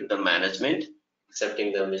to the management,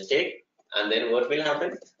 accepting the mistake, and then what will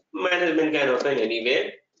happen? Management can open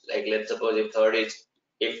anywhere. Like, let's suppose if third is,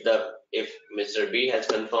 if Mr. B has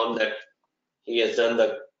confirmed that he has done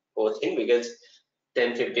the posting, because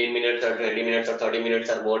 10, 15 minutes or 20 minutes or 30 minutes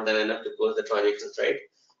are more than enough to post the transactions, right?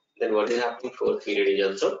 Then what is happening? Fourth period is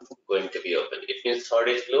also going to be open. It means third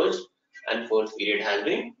is closed and fourth period has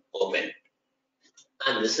been open.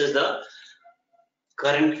 And this is the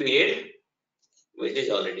current period which is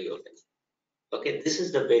already open. Okay, this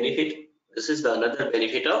is the benefit. This is the another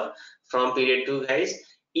benefit of from period 2, guys.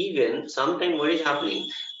 Even sometime what is happening?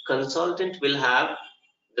 Consultant will have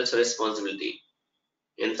this responsibility.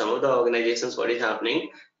 In some of the organizations, what is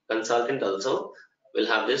happening? Consultant also will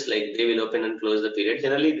have this, like they will open and close the period.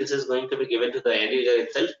 Generally, this is going to be given to the end user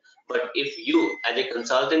itself. But if you, as a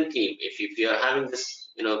consultant team, if you are having this,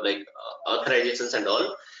 like authorizations and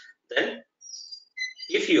all, then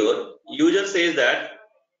if your user says that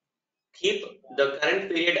keep the current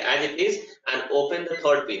period as it is and open the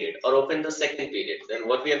third period or open the second period, then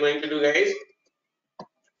what we are going to do, guys?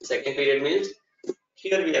 Second period means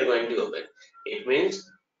here we are going to open. It means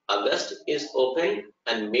August is open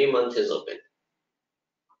and May month is open.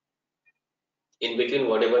 In between,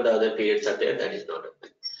 whatever the other periods are there, that is not open.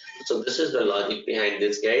 So this is the logic behind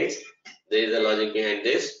this, guys. There is a logic behind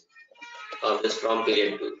this of this from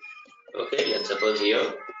period 2. Okay, let's suppose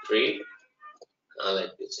here 3.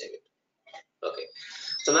 Let me save it. Okay.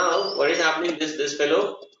 So now what is happening? This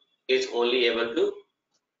fellow is only able to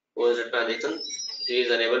post the transaction. He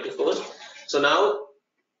is unable to post. So now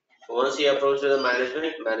once he approached to the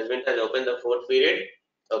management has opened the fourth period.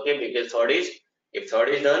 Okay, because if third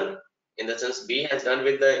is done, in the sense B has done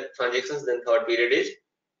with the transactions, then third period is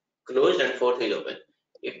closed and fourth is open.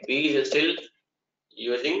 If B is still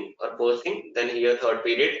using or posting, then here third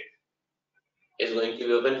period is going to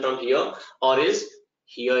be open from here, or is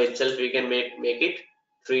here itself we can make it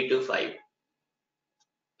 3 to 5.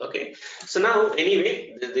 Okay, so now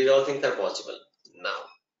anyway, these all things are possible.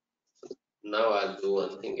 Now I'll do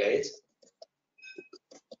one thing, guys.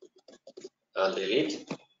 I'll delete.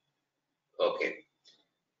 Okay,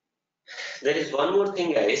 there is one more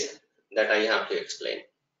thing, guys, that I have to explain.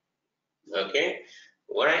 Okay,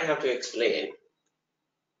 what I have to explain,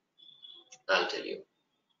 I'll tell you.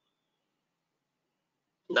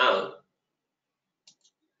 Now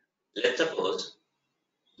let's suppose,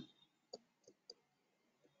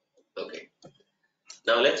 okay,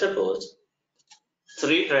 now let's suppose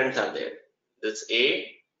 3 friends are there. This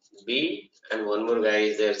A, B, and one more guy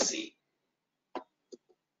is there, C.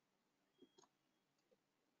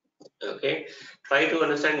 Okay, try to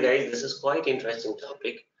understand, guys, this is quite interesting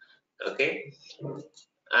topic. Okay,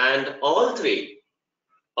 and all three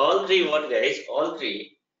what, guys, all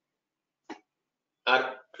three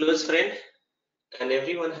are close friend, and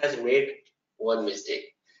everyone has made one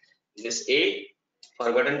mistake. This A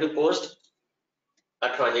forgotten to post a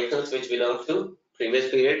transactions which belongs to previous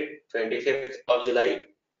period, 25th of July.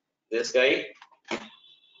 This guy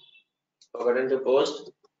forgotten to post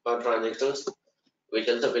a transactions which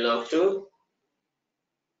also belongs to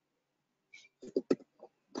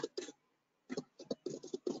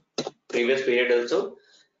previous period also,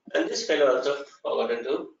 and this fellow also forgotten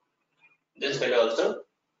to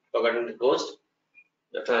post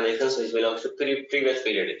the transactions which belongs to previous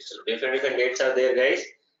period itself. Different dates are there, guys,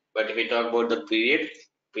 but if we talk about the period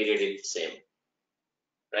is same,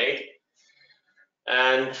 right?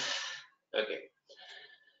 And okay,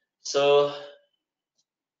 so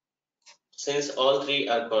since all three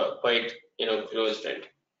are quite close friend,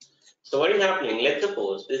 so what is happening? Let's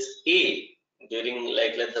suppose this A during,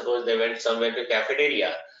 like, let's suppose they went somewhere to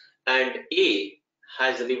cafeteria, and A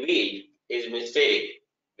has revealed his mistake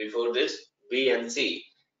before this B and C,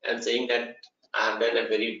 and saying that I have done a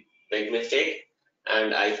very big mistake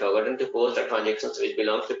and I forgotten to post the transactions which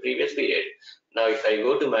belongs to previous period. Now if I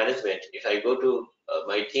go to management, if I go to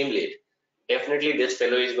my team lead, definitely this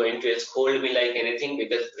fellow is going to scold me like anything,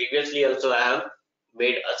 because previously also I have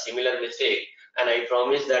made a similar mistake, and I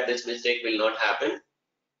promise that this mistake will not happen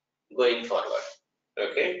going forward.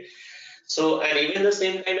 Okay, so, and even the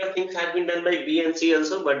same kind of things have been done by B and C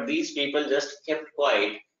also, but these people just kept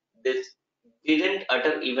quiet. They didn't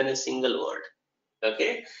utter even a single word.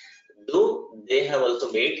 Okay, though they have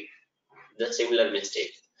also made the similar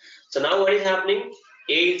mistake. So now what is happening?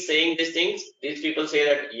 A is saying these things. These people say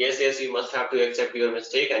that yes, you must have to accept your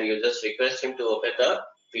mistake, and you just request him to open the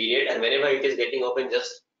period, and whenever it is getting open,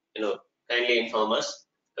 just kindly inform us.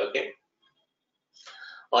 Okay,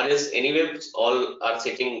 or else anyway all are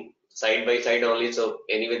sitting side by side only, so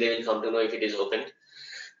anyway they will come to know if it is open.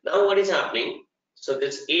 Now what is happening? So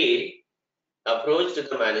this A approached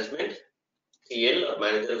the management, TL or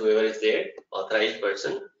manager, whoever is there, authorized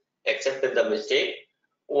person, accepted the mistake,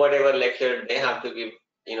 whatever lecture they have to give,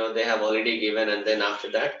 they have already given, and then after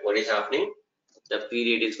that what is happening? The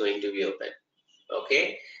period is going to be open.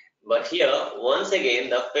 Okay, but here once again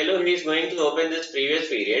the fellow who is going to open this previous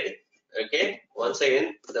period, okay, once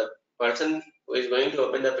again the person who is going to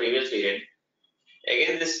open the previous period,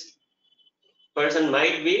 again this person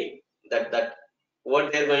might be that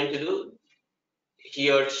what they're going to do,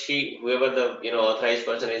 he or she, whoever the authorized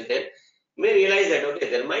person is there, may realize that okay,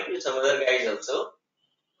 there might be some other guys also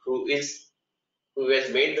who has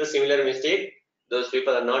made the similar mistake. Those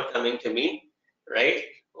people are not coming to me, right?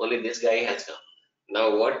 Only this guy has come.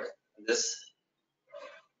 Now what this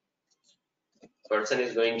person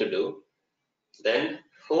is going to do, then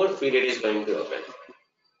fourth period is going to open.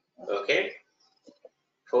 Okay,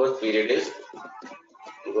 fourth period is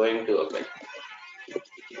going to open.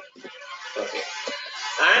 Okay,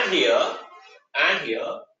 and here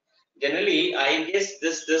generally I guess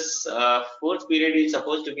this fourth period is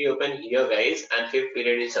supposed to be open here, guys, and fifth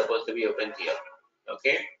period is supposed to be open here.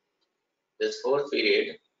 Okay, this fourth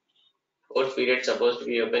period supposed to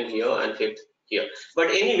be open here and fifth here, but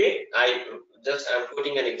anyway I'm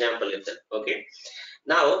putting an example itself. Okay,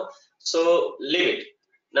 now so leave it.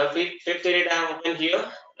 Now fifth period I have opened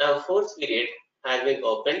here. Now fourth period has been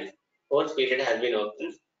opened. Fourth period has been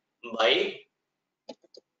opened by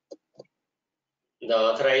the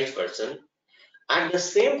authorized person. At the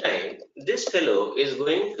same time, this fellow is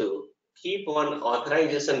going to keep one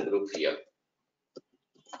authorization group here.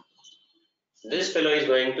 This fellow is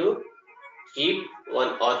going to keep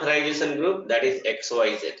one authorization group, that is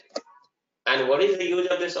XYZ. And what is the use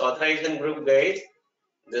of this authorization group, guys?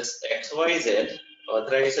 This XYZ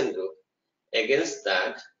authorization group against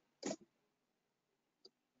that,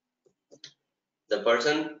 the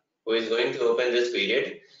person who is going to open this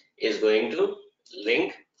period is going to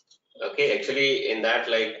link. Okay, actually in that,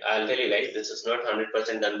 like I'll tell you, like this is not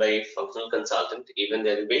 100% done by functional consultant. Even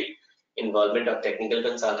there will be involvement of technical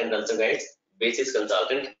consultant also, guys, basis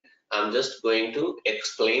consultant. I'm just going to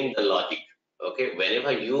explain the logic. Okay,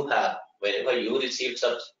 whenever you receive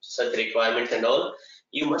such requirements and all,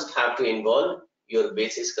 you must have to involve your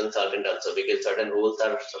basis consultant also, because certain rules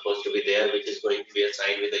are supposed to be there, which is going to be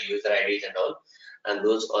assigned with the user IDs and all, and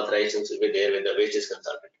those authorizations will be there with the basis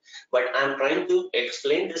consultant. But I'm trying to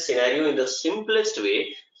explain this scenario in the simplest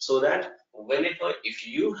way, so that whenever if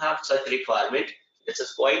you have such requirement, this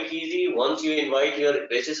is quite easy. Once you invite your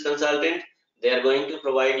basis consultant, they are going to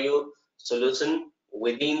provide you solution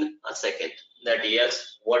within a second. That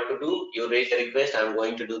yes, what to do, you raise a request, I'm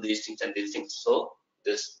going to do these things and these things, so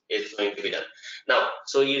this is going to be done. Now,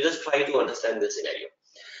 so you just try to understand this scenario.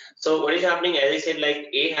 So what is happening, as I said, like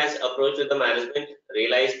A has approached with the management,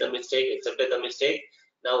 realized the mistake, accepted the mistake.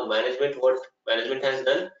 Now management, what management has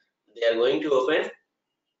done, they are going to open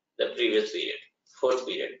the previous period, fourth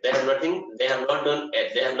period. They have not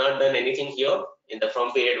done anything here in the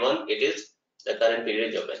from period 1. It is the current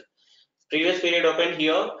period is open. Previous period opened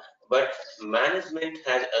here, but management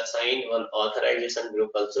has assigned one authorization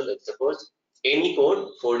group also. Let's suppose any code,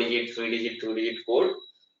 4-digit, 3-digit, 2-digit code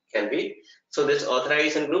can be. So this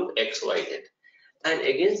authorization group XYZ. And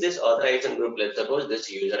against this authorization group, let's suppose this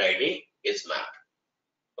user ID is mapped.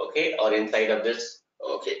 Okay, or inside of this.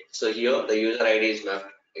 Okay, so here the user ID is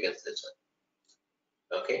mapped against this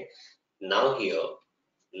one. Okay, now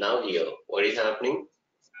here, what is happening?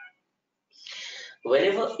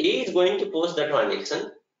 Whenever A is going to post the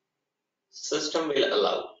transaction, system will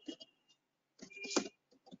allow.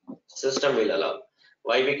 System will allow.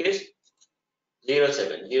 Why? Because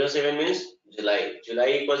 07. 07 means July.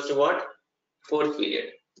 July equals to what? Fourth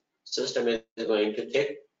period. System is going to check.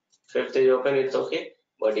 Fifth is open, it's okay.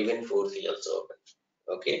 But even fourth is also open.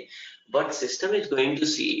 Okay. But system is going to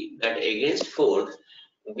see that against fourth,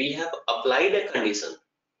 we have applied a condition.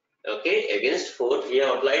 Okay. Against fourth, we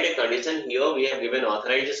have applied a condition. Here we have given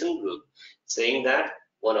authorization group saying that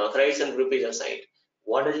one authorization group is assigned.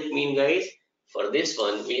 What does it mean, guys? For this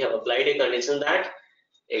one, we have applied a condition that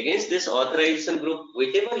against this authorization group,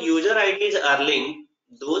 whichever user IDs are linked,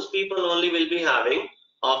 those people only will be having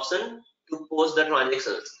option to post the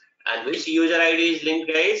transactions. And which user ID is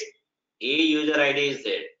linked, guys? A user ID is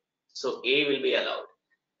there. So A will be allowed.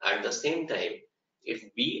 At the same time,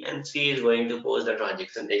 if B and C is going to post the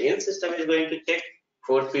transaction, again system is going to check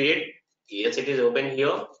fourth period. Yes, it is open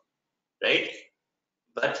here, right?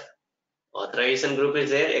 But authorization group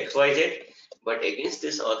is there, XYZ. But against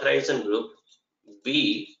this authorization group,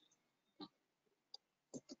 B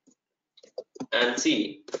and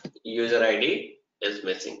C user ID is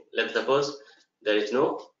missing. Let's suppose there is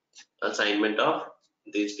no assignment of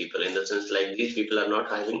these people, in the sense like these people are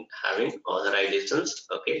not having authorizations.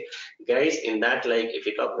 Okay, guys, in that, like if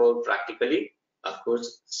you talk about practically, of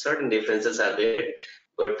course certain differences are there,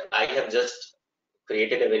 but I have just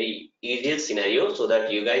created a very easiest scenario so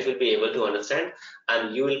that you guys will be able to understand,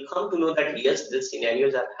 and you will come to know that yes, these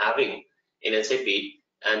scenarios are having in SAP,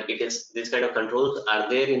 and it is this kind of controls are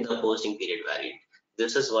there in the posting period variant.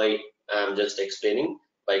 This is why I'm just explaining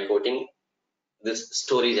by quoting this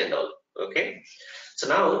stories and all. Okay, so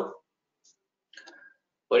now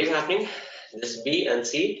what is happening? This B and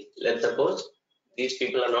C, let's suppose these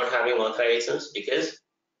people are not having authorizations, because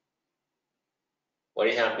what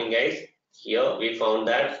is happening, guys? Here we found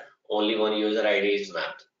that only one user ID is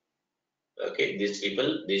mapped. Okay, these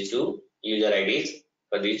people, these two user IDs,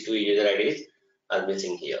 for these two user IDs are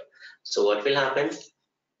missing here. So what will happen?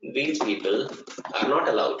 These people are not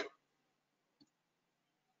allowed.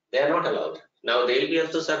 They are not allowed. Now they will be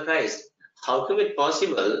also surprised. How come it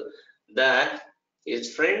possible that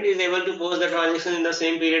his friend is able to post the transaction in the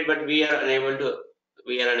same period, but we are unable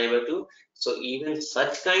to? So even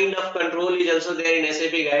such kind of control is also there in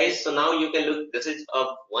SAP, guys. So now you can look. This is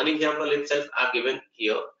one example itself I've given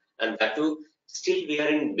here, and that too. Still, we are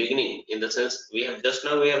in beginning, in the sense we have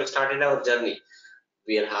started our journey.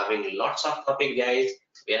 We are having lots of topic, guys.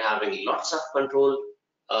 We are having lots of control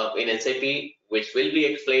in SAP, which will be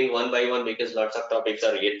explained one by one, because lots of topics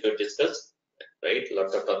are yet to discuss, right?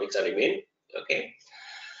 Lots of topics are remain. Okay,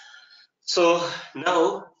 so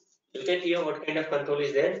now look at here what kind of control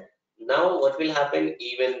is there. Now what will happen?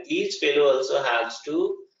 Even these fellow also has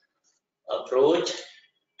to approach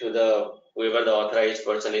to the whoever the authorized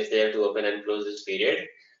person is there to open and close this period,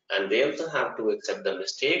 and they also have to accept the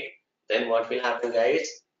mistake. Then what will happen, guys?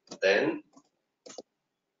 Then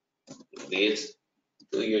these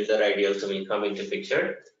two user ID also will come into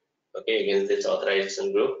picture, okay, against this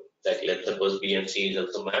authorization group. Like let's suppose B and C is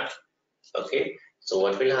also mapped, okay. So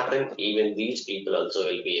what will happen? Even these people also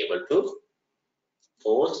will be able to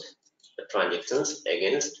post the transactions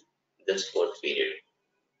against this post period.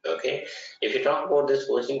 Okay, if you talk about this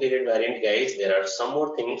posting period variant, guys, there are some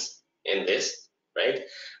more things in this, right?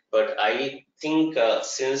 But I think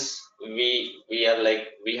since we are like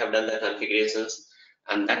we have done the configurations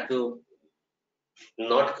and that too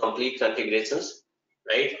not complete configurations,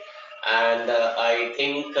 right? And I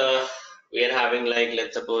think we are having like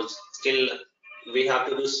let's suppose still we have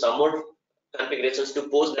to do some more configurations to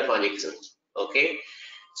post the transactions. Okay,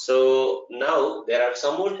 so now there are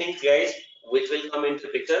some more things, guys, which will come into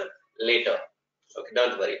picture later. Okay,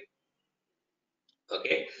 don't worry.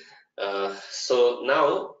 Okay, so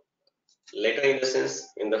now later in the sense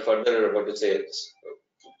in the further what to say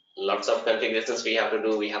lots of configurations we have to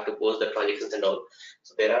do, we have to post the transactions and all.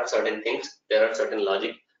 So there are certain things, there are certain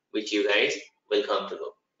logic which you guys will come to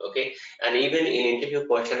know. Okay, and even in interview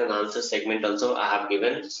question and answer segment also I have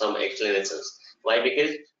given some explanations. Why?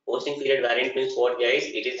 Because posting period variant means what, guys?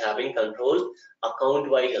 It is having control account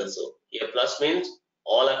wise also. Here plus means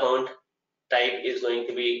all account type is going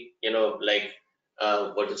to be, you know, like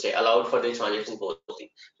what to say, allowed for this transaction posting.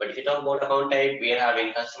 But if you talk about account type, we are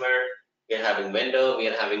having customer, we are having vendor, we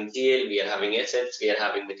are having GL, we are having assets, we are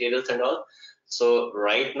having materials and all. So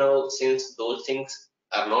right now, since those things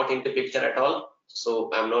are not into picture at all,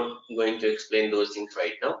 so I'm not going to explain those things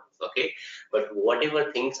right now. Okay, but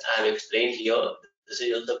whatever things I have explained here, this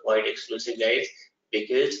is also quite exclusive, guys,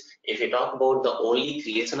 because if you talk about the only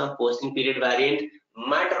creation of posting period variant,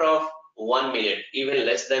 matter of 1 minute, even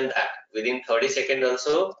less than that, within 30 seconds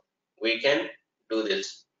also we can do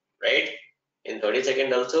this, right? In 30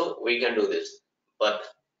 seconds also we can do this. But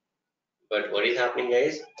what is happening,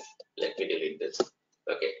 guys? Let me delete this.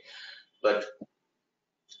 Okay, but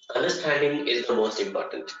understanding is the most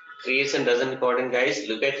important. Creation doesn't important, guys.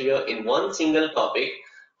 Look at here in one single topic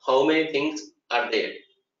how many things are there,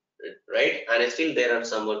 right? And still there are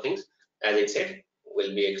some more things, as I said,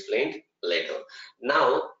 will be explained later.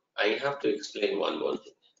 Now I have to explain one more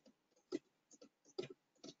thing.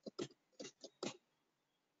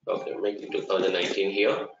 Okay, make it 2019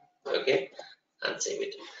 here. Okay, and save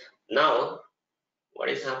it. Now what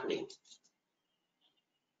is happening?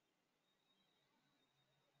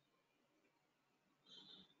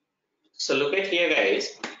 So look at here,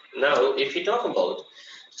 guys. Now if you talk about,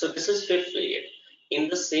 so this is fifth period. In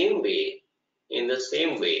the same way,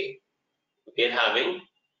 we are having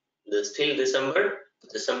this till December.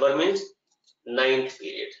 December means ninth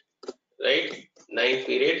period, right? Ninth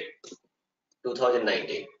period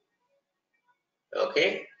 2019.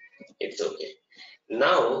 Okay, it's okay.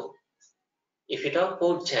 Now if you talk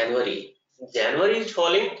about January, January is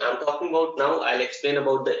falling. I'm talking about now. I'll explain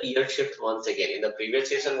about the year shift once again. In the previous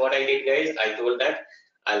session, what I did, guys, I told that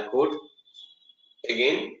I'll quote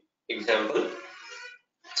again example.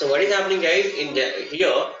 So what is happening, guys? In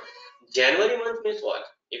here, January month means what?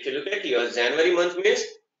 If you look at here, January month means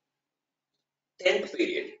 10th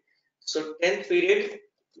period. So 10th period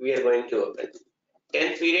we are going to open.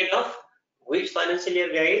 10th period of which financial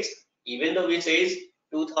year, guys? Even though we says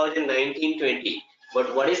 2019-20,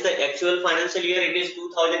 but what is the actual financial year? It is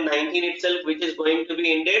 2019 itself, which is going to be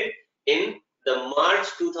ended in the March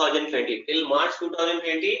 2020. Till March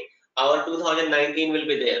 2020, our 2019 will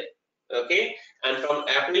be there. Okay, and from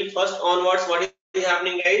April 1st onwards, what is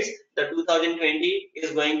happening, guys? The 2020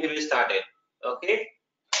 is going to be started. Okay,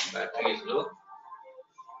 battery is low.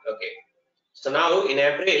 Okay, so now in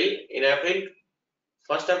April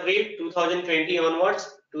 1st April 2020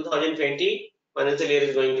 onwards, 2020 financial year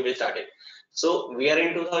is going to be started. So we are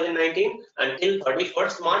in 2019 until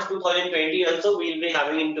 31st March 2020 also we will be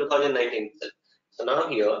having in 2019 itself. So now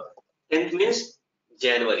here 10th means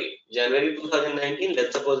January 2019.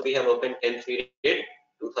 Let's suppose we have opened 10th period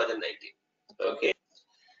 2019. Okay.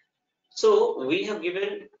 So we have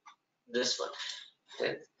given this one.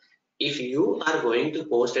 If you are going to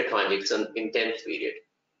post a transaction in 10th period,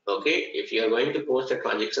 okay, if you are going to post a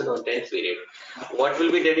transaction on 10th period, what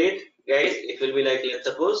will be the date, guys? It will be like, let's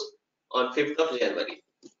suppose on 5th of January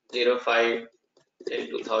 05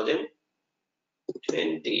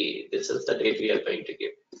 2020. This is the date we are going to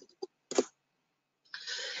give.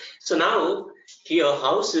 So now here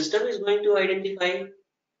how system is going to identify,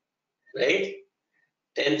 right?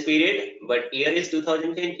 10th period, but year is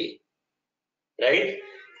 2020, right?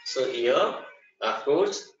 So here, of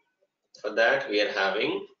course, for that we are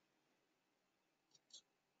having,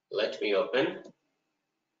 let me open,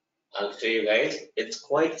 I'll show you guys. It's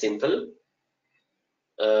quite simple.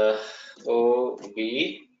 OB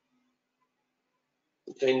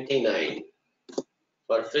 29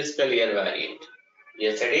 for fiscal year variant.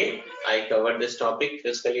 Yesterday I covered this topic,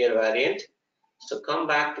 fiscal year variant. So come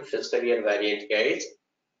back to fiscal year variant, guys,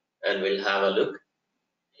 and we'll have a look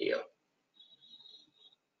here.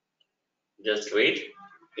 Just wait,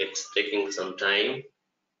 it's taking some time.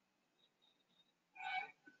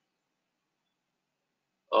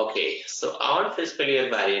 Okay, so our fiscal year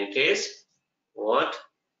variant is what?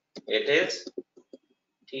 It is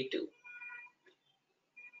T2.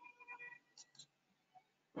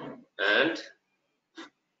 And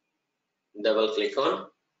double click on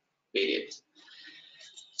periods.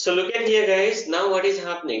 So look at here, guys. Now what is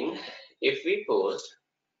happening? If we post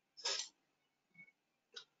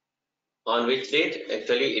on which date,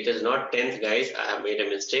 actually it is not 10th, guys. I have made a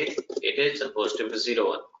mistake. It is supposed to be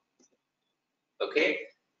 01. Okay,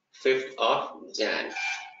 5th of Jan.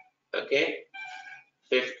 Okay,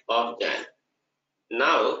 5th of Jan.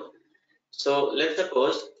 Now, so let's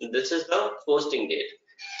suppose this is the posting date.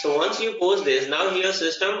 So once you post this, now here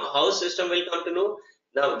system, how system will come to know?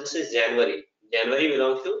 Now this is January. January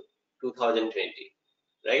belongs to 2020,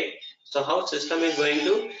 right? So how system is going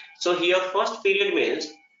to? So here first period means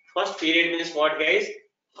what, guys?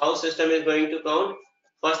 How system is going to count?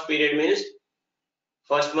 First period means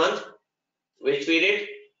first month. Which period?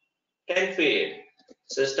 10th period.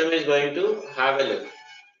 System is going to have a look.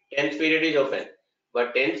 10th period is open.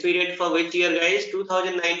 But 10th period for which year, guys?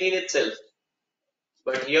 2019 itself.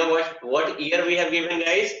 But here what year we have given,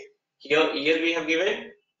 guys? Here year we have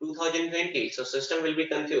given 2020. So system will be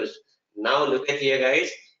confused. Now look at here,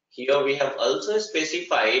 guys. Here we have also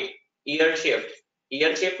specified year shift.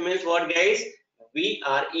 Year shift means what, guys? We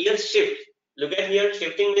are year shift. Look at here.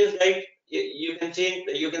 Shifting means like you can change.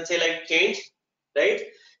 You can say like change, right?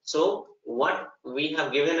 So what we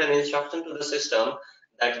have given an instruction to the system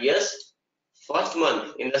that yes, first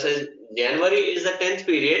month in the sense January is the 10th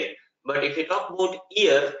period. But if you talk about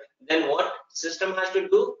year, then what system has to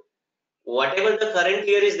do? Whatever the current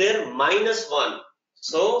year is there, -1.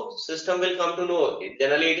 So system will come to know.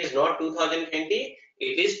 Generally, it is not 2020.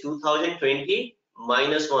 It is 2020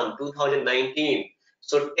 -1, 2019.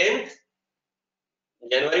 So 10th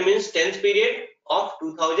January means 10th period of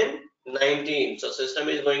 2019. So system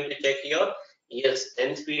is going to check here. Yes,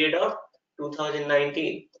 10th period of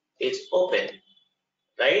 2019 is open,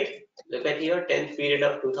 right? Look at here, 10th period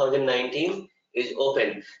of 2019 is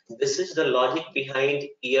open. This is the logic behind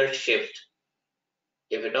year shift.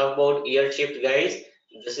 If you talk about year shift, guys,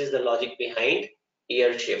 this is the logic behind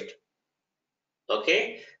year shift.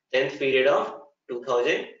 Okay, 10th period of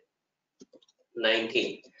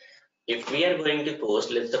 2019. If we are going to post,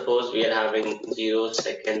 let's suppose we are having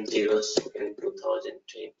 02nd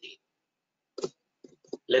 2020.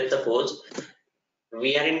 Let's suppose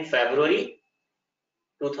we are in February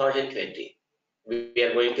 2020. We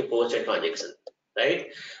are going to post a transaction,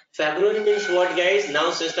 right? February means what, guys?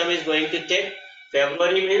 Now system is going to check.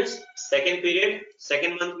 February means second period.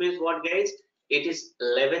 Second month means what, guys? It is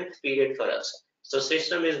 11th period for us. So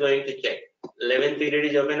system is going to check 11th period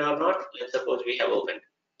is open or not. Let's suppose we have opened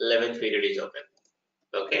 11th period is open.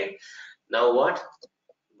 Okay, now what?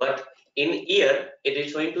 But in year it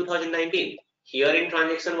is showing 2019. Here in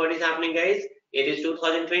transaction what is happening, guys? It is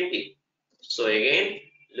 2020. So again,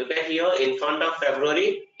 look at here, in front of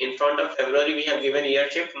February we have given year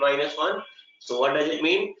shift -1. So what does it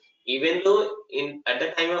mean? Even though at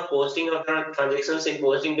the time of posting of transactions in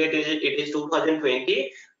posting date it is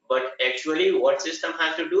 2020, but actually what system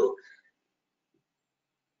has to do?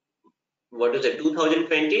 What is it?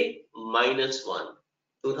 2020 -1.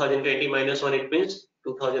 2020 -1, it means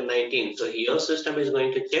 2019. So here system is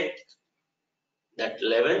going to check that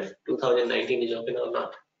 11th 2019 is open or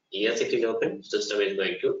not. Yes, it is open. System is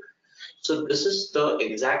going to. So this is the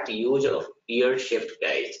exact use of year shift,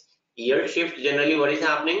 guys. Year shift, generally what is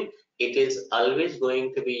happening? It is always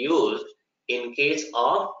going to be used in case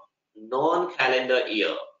of non-calendar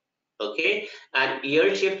year. Okay, and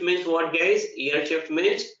year shift means what, guys? Year shift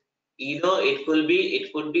means either it could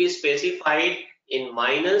be specified in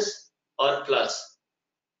minus or plus.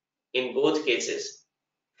 In both cases,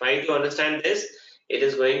 try to understand this. It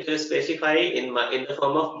is going to specify in the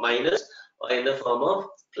form of minus or in the form of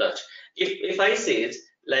plus. If I say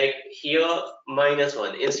like here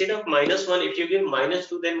 -1, instead of -1, if you give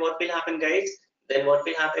 -2, then what will happen, guys? Then what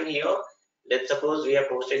will happen here? Let's suppose we have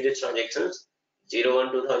posted these transactions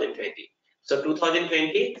 01 2020. So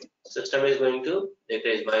 2020 system is going to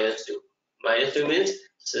decrease -2. -2 means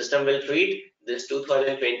system will treat this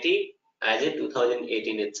 2020 as a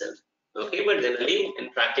 2018 itself. Okay, but generally in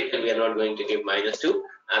practical we are not going to give -2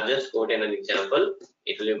 I've just quoted an example,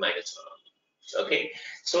 it will be -1. Okay,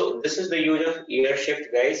 so this is the use of year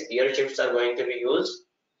shift, guys. Year shifts are going to be used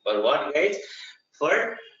for what, guys?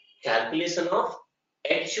 For calculation of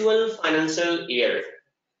actual financial year.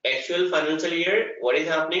 Actual financial year, what is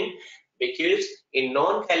happening? Because in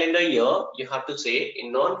non-calendar year, you have to say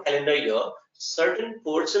in non-calendar year, certain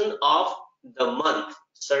portion of the month,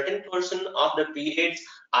 certain portion of the periods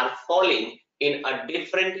are falling in a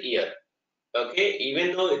different year. Okay,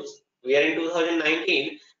 even though we are in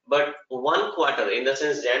 2019, but one quarter, in the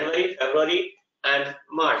sense January, February and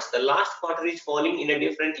March, the last quarter is falling in a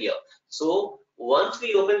different year. So once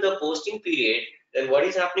we open the posting period, then what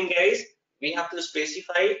is happening, guys? We have to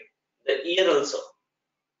specify the year also.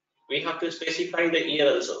 We have to specify the year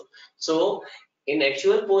also. So in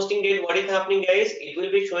actual posting date, what is happening, guys? It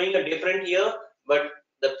will be showing a different year, but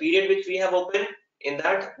the period which we have opened, in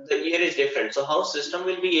that the year is different. So how system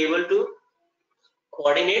will be able to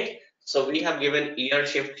coordinate? So we have given year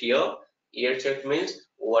shift here. Year shift means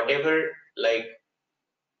whatever like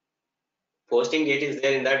posting date is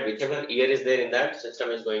there in that, whichever year is there in that, system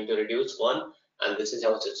is going to reduce one, and this is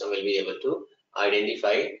how system will be able to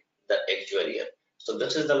identify the actual year. So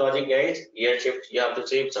this is the logic, guys. Year shift, you have to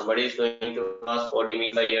say, if somebody is going to ask what do you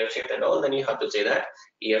mean by year shift and all, then you have to say that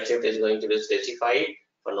year shift is going to be specified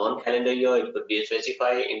for non-calendar year. It could be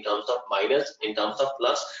specified in terms of minus, in terms of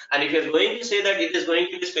plus. And if you're going to say that it is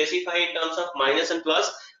going to be specified in terms of minus and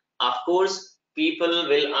plus, of course, people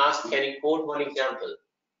will ask, can you quote one example?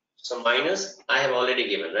 So minus, I have already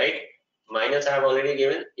given, right? Minus, I have already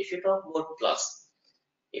given. If you talk about plus,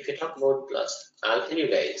 I'll tell you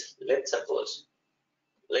guys, let's suppose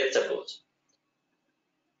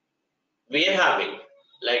we are having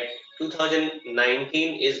like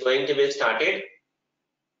 2019 is going to be started.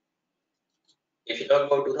 If you talk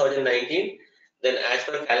about 2019, then as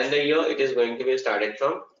per calendar year, it is going to be started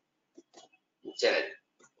from Jan.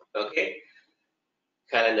 Okay,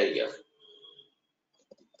 calendar year.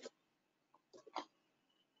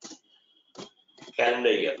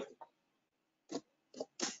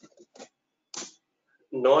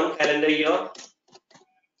 Non-calendar year,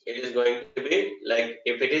 it is going to be like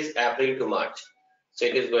if it is April to March, so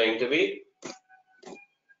it is going to be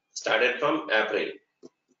started from April.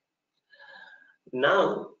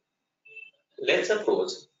 Now let's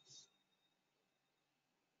suppose,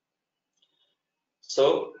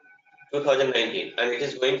 so 2019, and it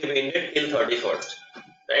is going to be ended till 31st,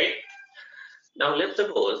 right? Now let's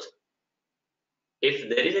suppose if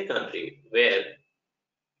there is a country where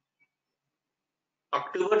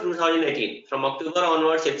October 2018, from October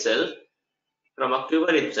onwards itself,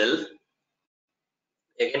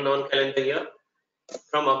 again non-calendar year,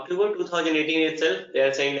 from October 2018 itself, they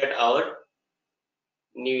are saying that our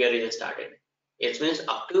new year is started. It means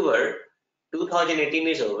October 2018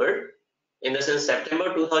 is over. In the sense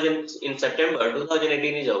September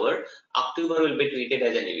 2018 is over. October will be treated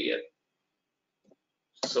as a new year.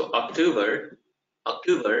 So October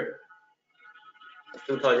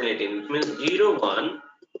 2018, it means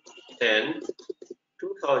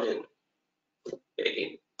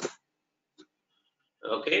 01/10/2018.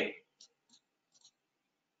 Okay,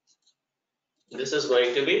 this is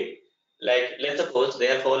going to be like, let's suppose they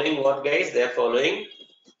are following what, guys? They are following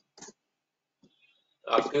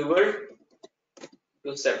October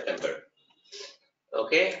to September.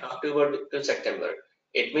 Okay, October to September.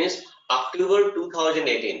 It means October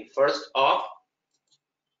 2018,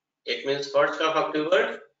 it means 1st of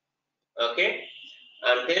October, okay,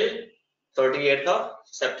 until 30th of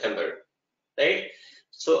September, right?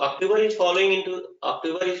 So October is falling in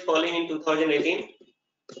 2018,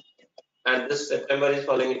 and this September is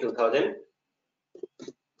falling in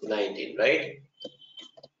 2019, right?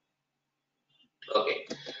 Okay,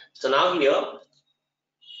 so now here,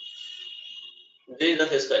 this is the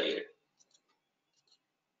fiscal year.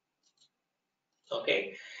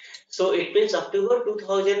 Okay, so it means October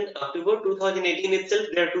 2018 itself,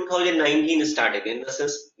 there 2019 started, in the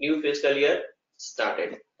sense new fiscal year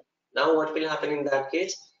started. Now what will happen in that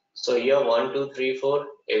case? So here 1, 2, 3, 4,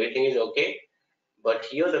 everything is okay, but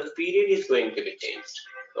here the period is going to be changed.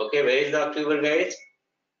 Okay, where is the October, guys?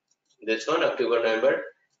 This one, October, November.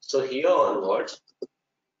 So here onwards,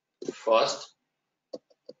 first,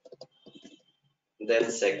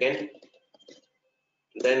 then second,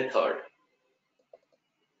 then third,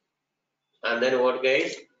 and then what,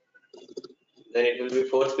 guys? Then it will be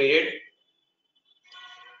fourth period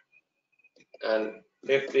and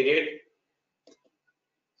fifth period,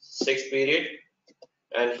 sixth period,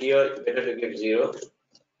 and here better to give 0.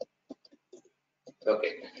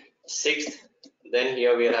 Okay, sixth, then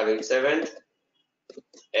here we are having 7th,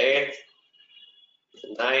 8th,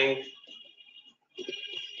 9,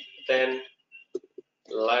 10,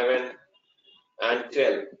 11, and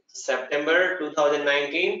 12. September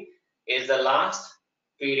 2019 is the last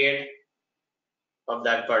period of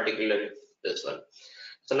that particular this one.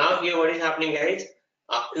 So now here what is happening, guys?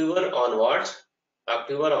 October onwards.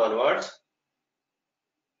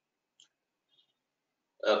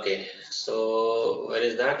 Okay, so where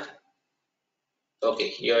is that? Okay,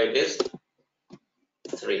 here it is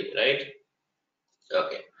 3, right?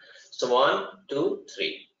 Okay, so 1, 2,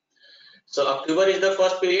 3. So October is the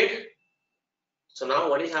first period. So now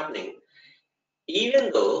what is happening?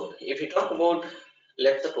 Even though if you talk about,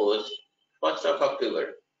 let's suppose 1st of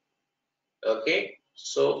October, okay,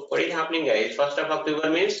 so what is happening, guys? 1st of October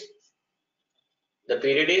means the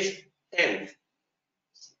period is 10th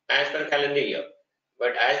as per calendar year,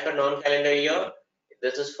 but as per non-calendar year,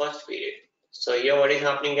 this is first period. So here what is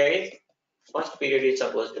happening, guys? First period is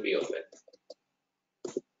supposed to be open,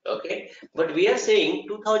 okay, but we are saying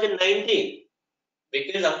 2019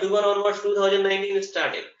 because October onwards 2019 is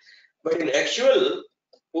started, but in actual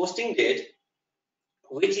posting date,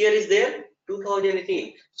 which year is there?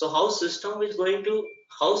 2018. So how system is going to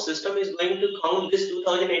count this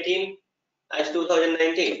 2018 as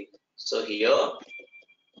 2019? So here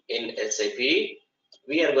in SAP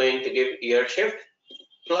we are going to give year shift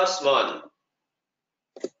plus 1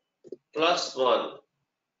 plus 1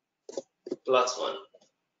 plus 1.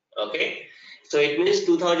 Okay, so it means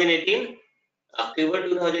 2018, October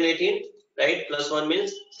 2018, right? Plus 1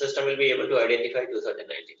 means system will be able to identify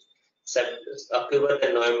 2019. October,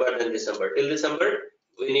 then November, then December. Till December,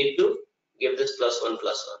 we need to give this plus 1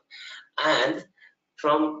 plus 1. And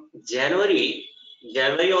from January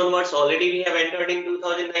onwards, already we have entered in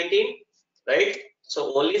 2019, right?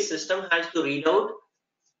 So only system has to read out.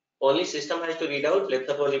 Let's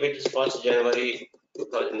suppose if it is 1st January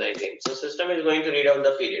 2019. So system is going to read out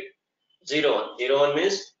the period 01. 01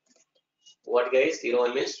 means what, guys?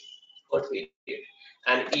 01 means what period?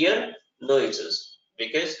 And year, no issues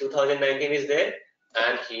because 2019 is there,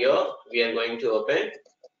 and here we are going to open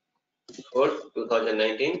for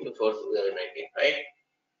 2019 to 2019, right?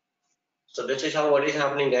 So this is how what is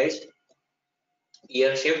happening, guys.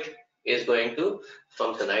 Year shift is going to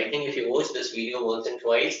function. I think if you watch this video once and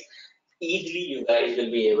twice, easily you guys will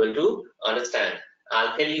be able to understand.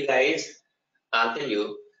 I'll tell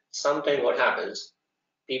you sometime what happens.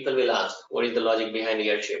 People will ask, what is the logic behind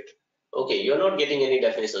year shift? Okay, you're not getting any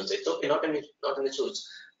definitions. It's okay, not an issues,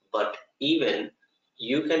 but even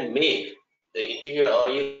you can make the interview or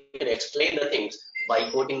you can explain the things by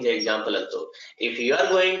quoting the example also. If you are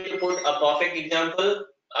going to put a perfect example,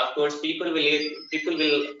 of course people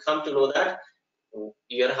will come to know that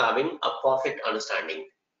you're having a perfect understanding.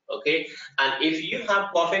 Okay, and if you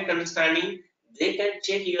have perfect understanding, they can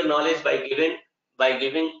check your knowledge by giving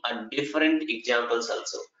a different examples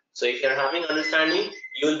also. So if you're having understanding,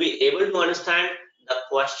 you will be able to understand the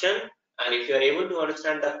question, and if you are able to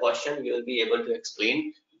understand the question, you will be able to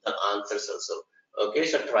explain the answers also. Okay,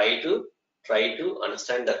 so try to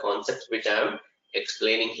understand the concepts which I am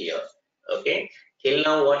explaining here. Okay, till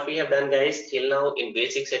now what we have done, guys, till now in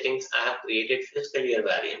basic settings I have created fiscal year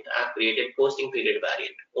variant, I have created posting period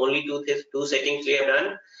variant. Only two settings we have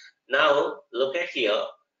done. Now look at here,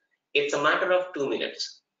 it's a matter of 2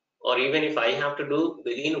 minutes, or even if I have to do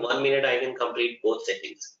within 1 minute, I can complete both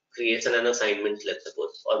settings, creation and assignments, let's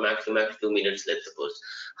suppose, or max to max 2 minutes, let's suppose.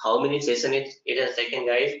 How many sessions it has taken,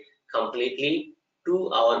 guys? Completely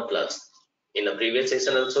 2 hours plus. In the previous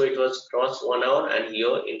session also it was cross 1 hour, and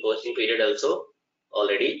here in posting period also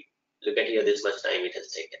already, look at here, this much time it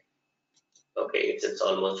has taken. Okay, it's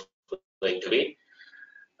almost going to be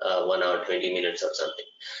 1 hour 20 minutes or something.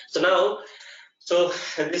 So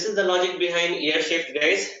this is the logic behind year shift,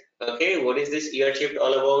 guys. Okay, what is this year shift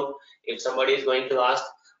all about? If somebody is going to ask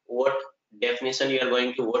what definition you are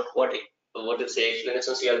going to, what to say,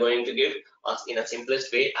 explanations you are going to give us in a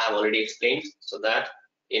simplest way, I have already explained. So that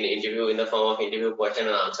in the form of interview question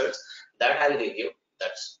and answers, that I'll give you.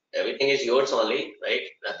 That's everything is yours only, right?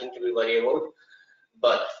 Nothing to be worried about.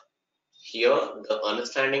 But here the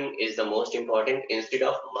understanding is the most important instead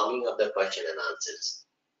of mugging up the question and answers,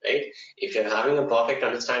 right? If you're having a perfect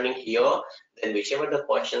understanding here, then whichever the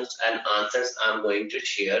questions and answers I'm going to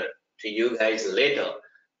share to you guys later,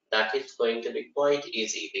 that is going to be quite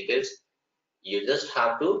easy because you just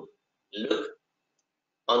have to look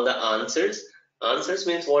on the answers. Answers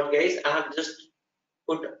means what, guys? I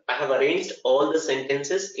have arranged all the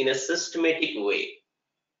sentences in a systematic way,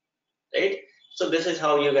 right? So this is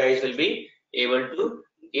how you guys will be able to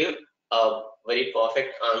give a very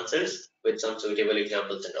perfect answers with some suitable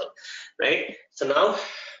examples and all, right? So now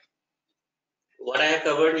what I have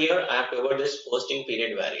covered here, I have covered this posting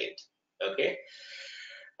period variant. Okay.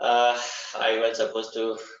 I was supposed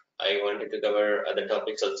to, I wanted to cover other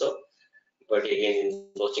topics also, but again, in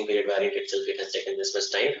posting period variant itself, it has taken this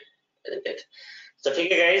much time, isn't it? So, okay,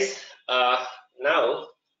 guys. Now,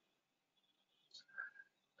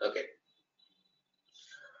 okay.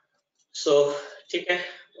 So, okay,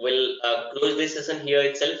 we'll close this session here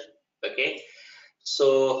itself. Okay.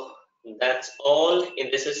 So that's all in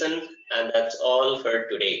this session, and that's all for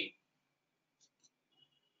today.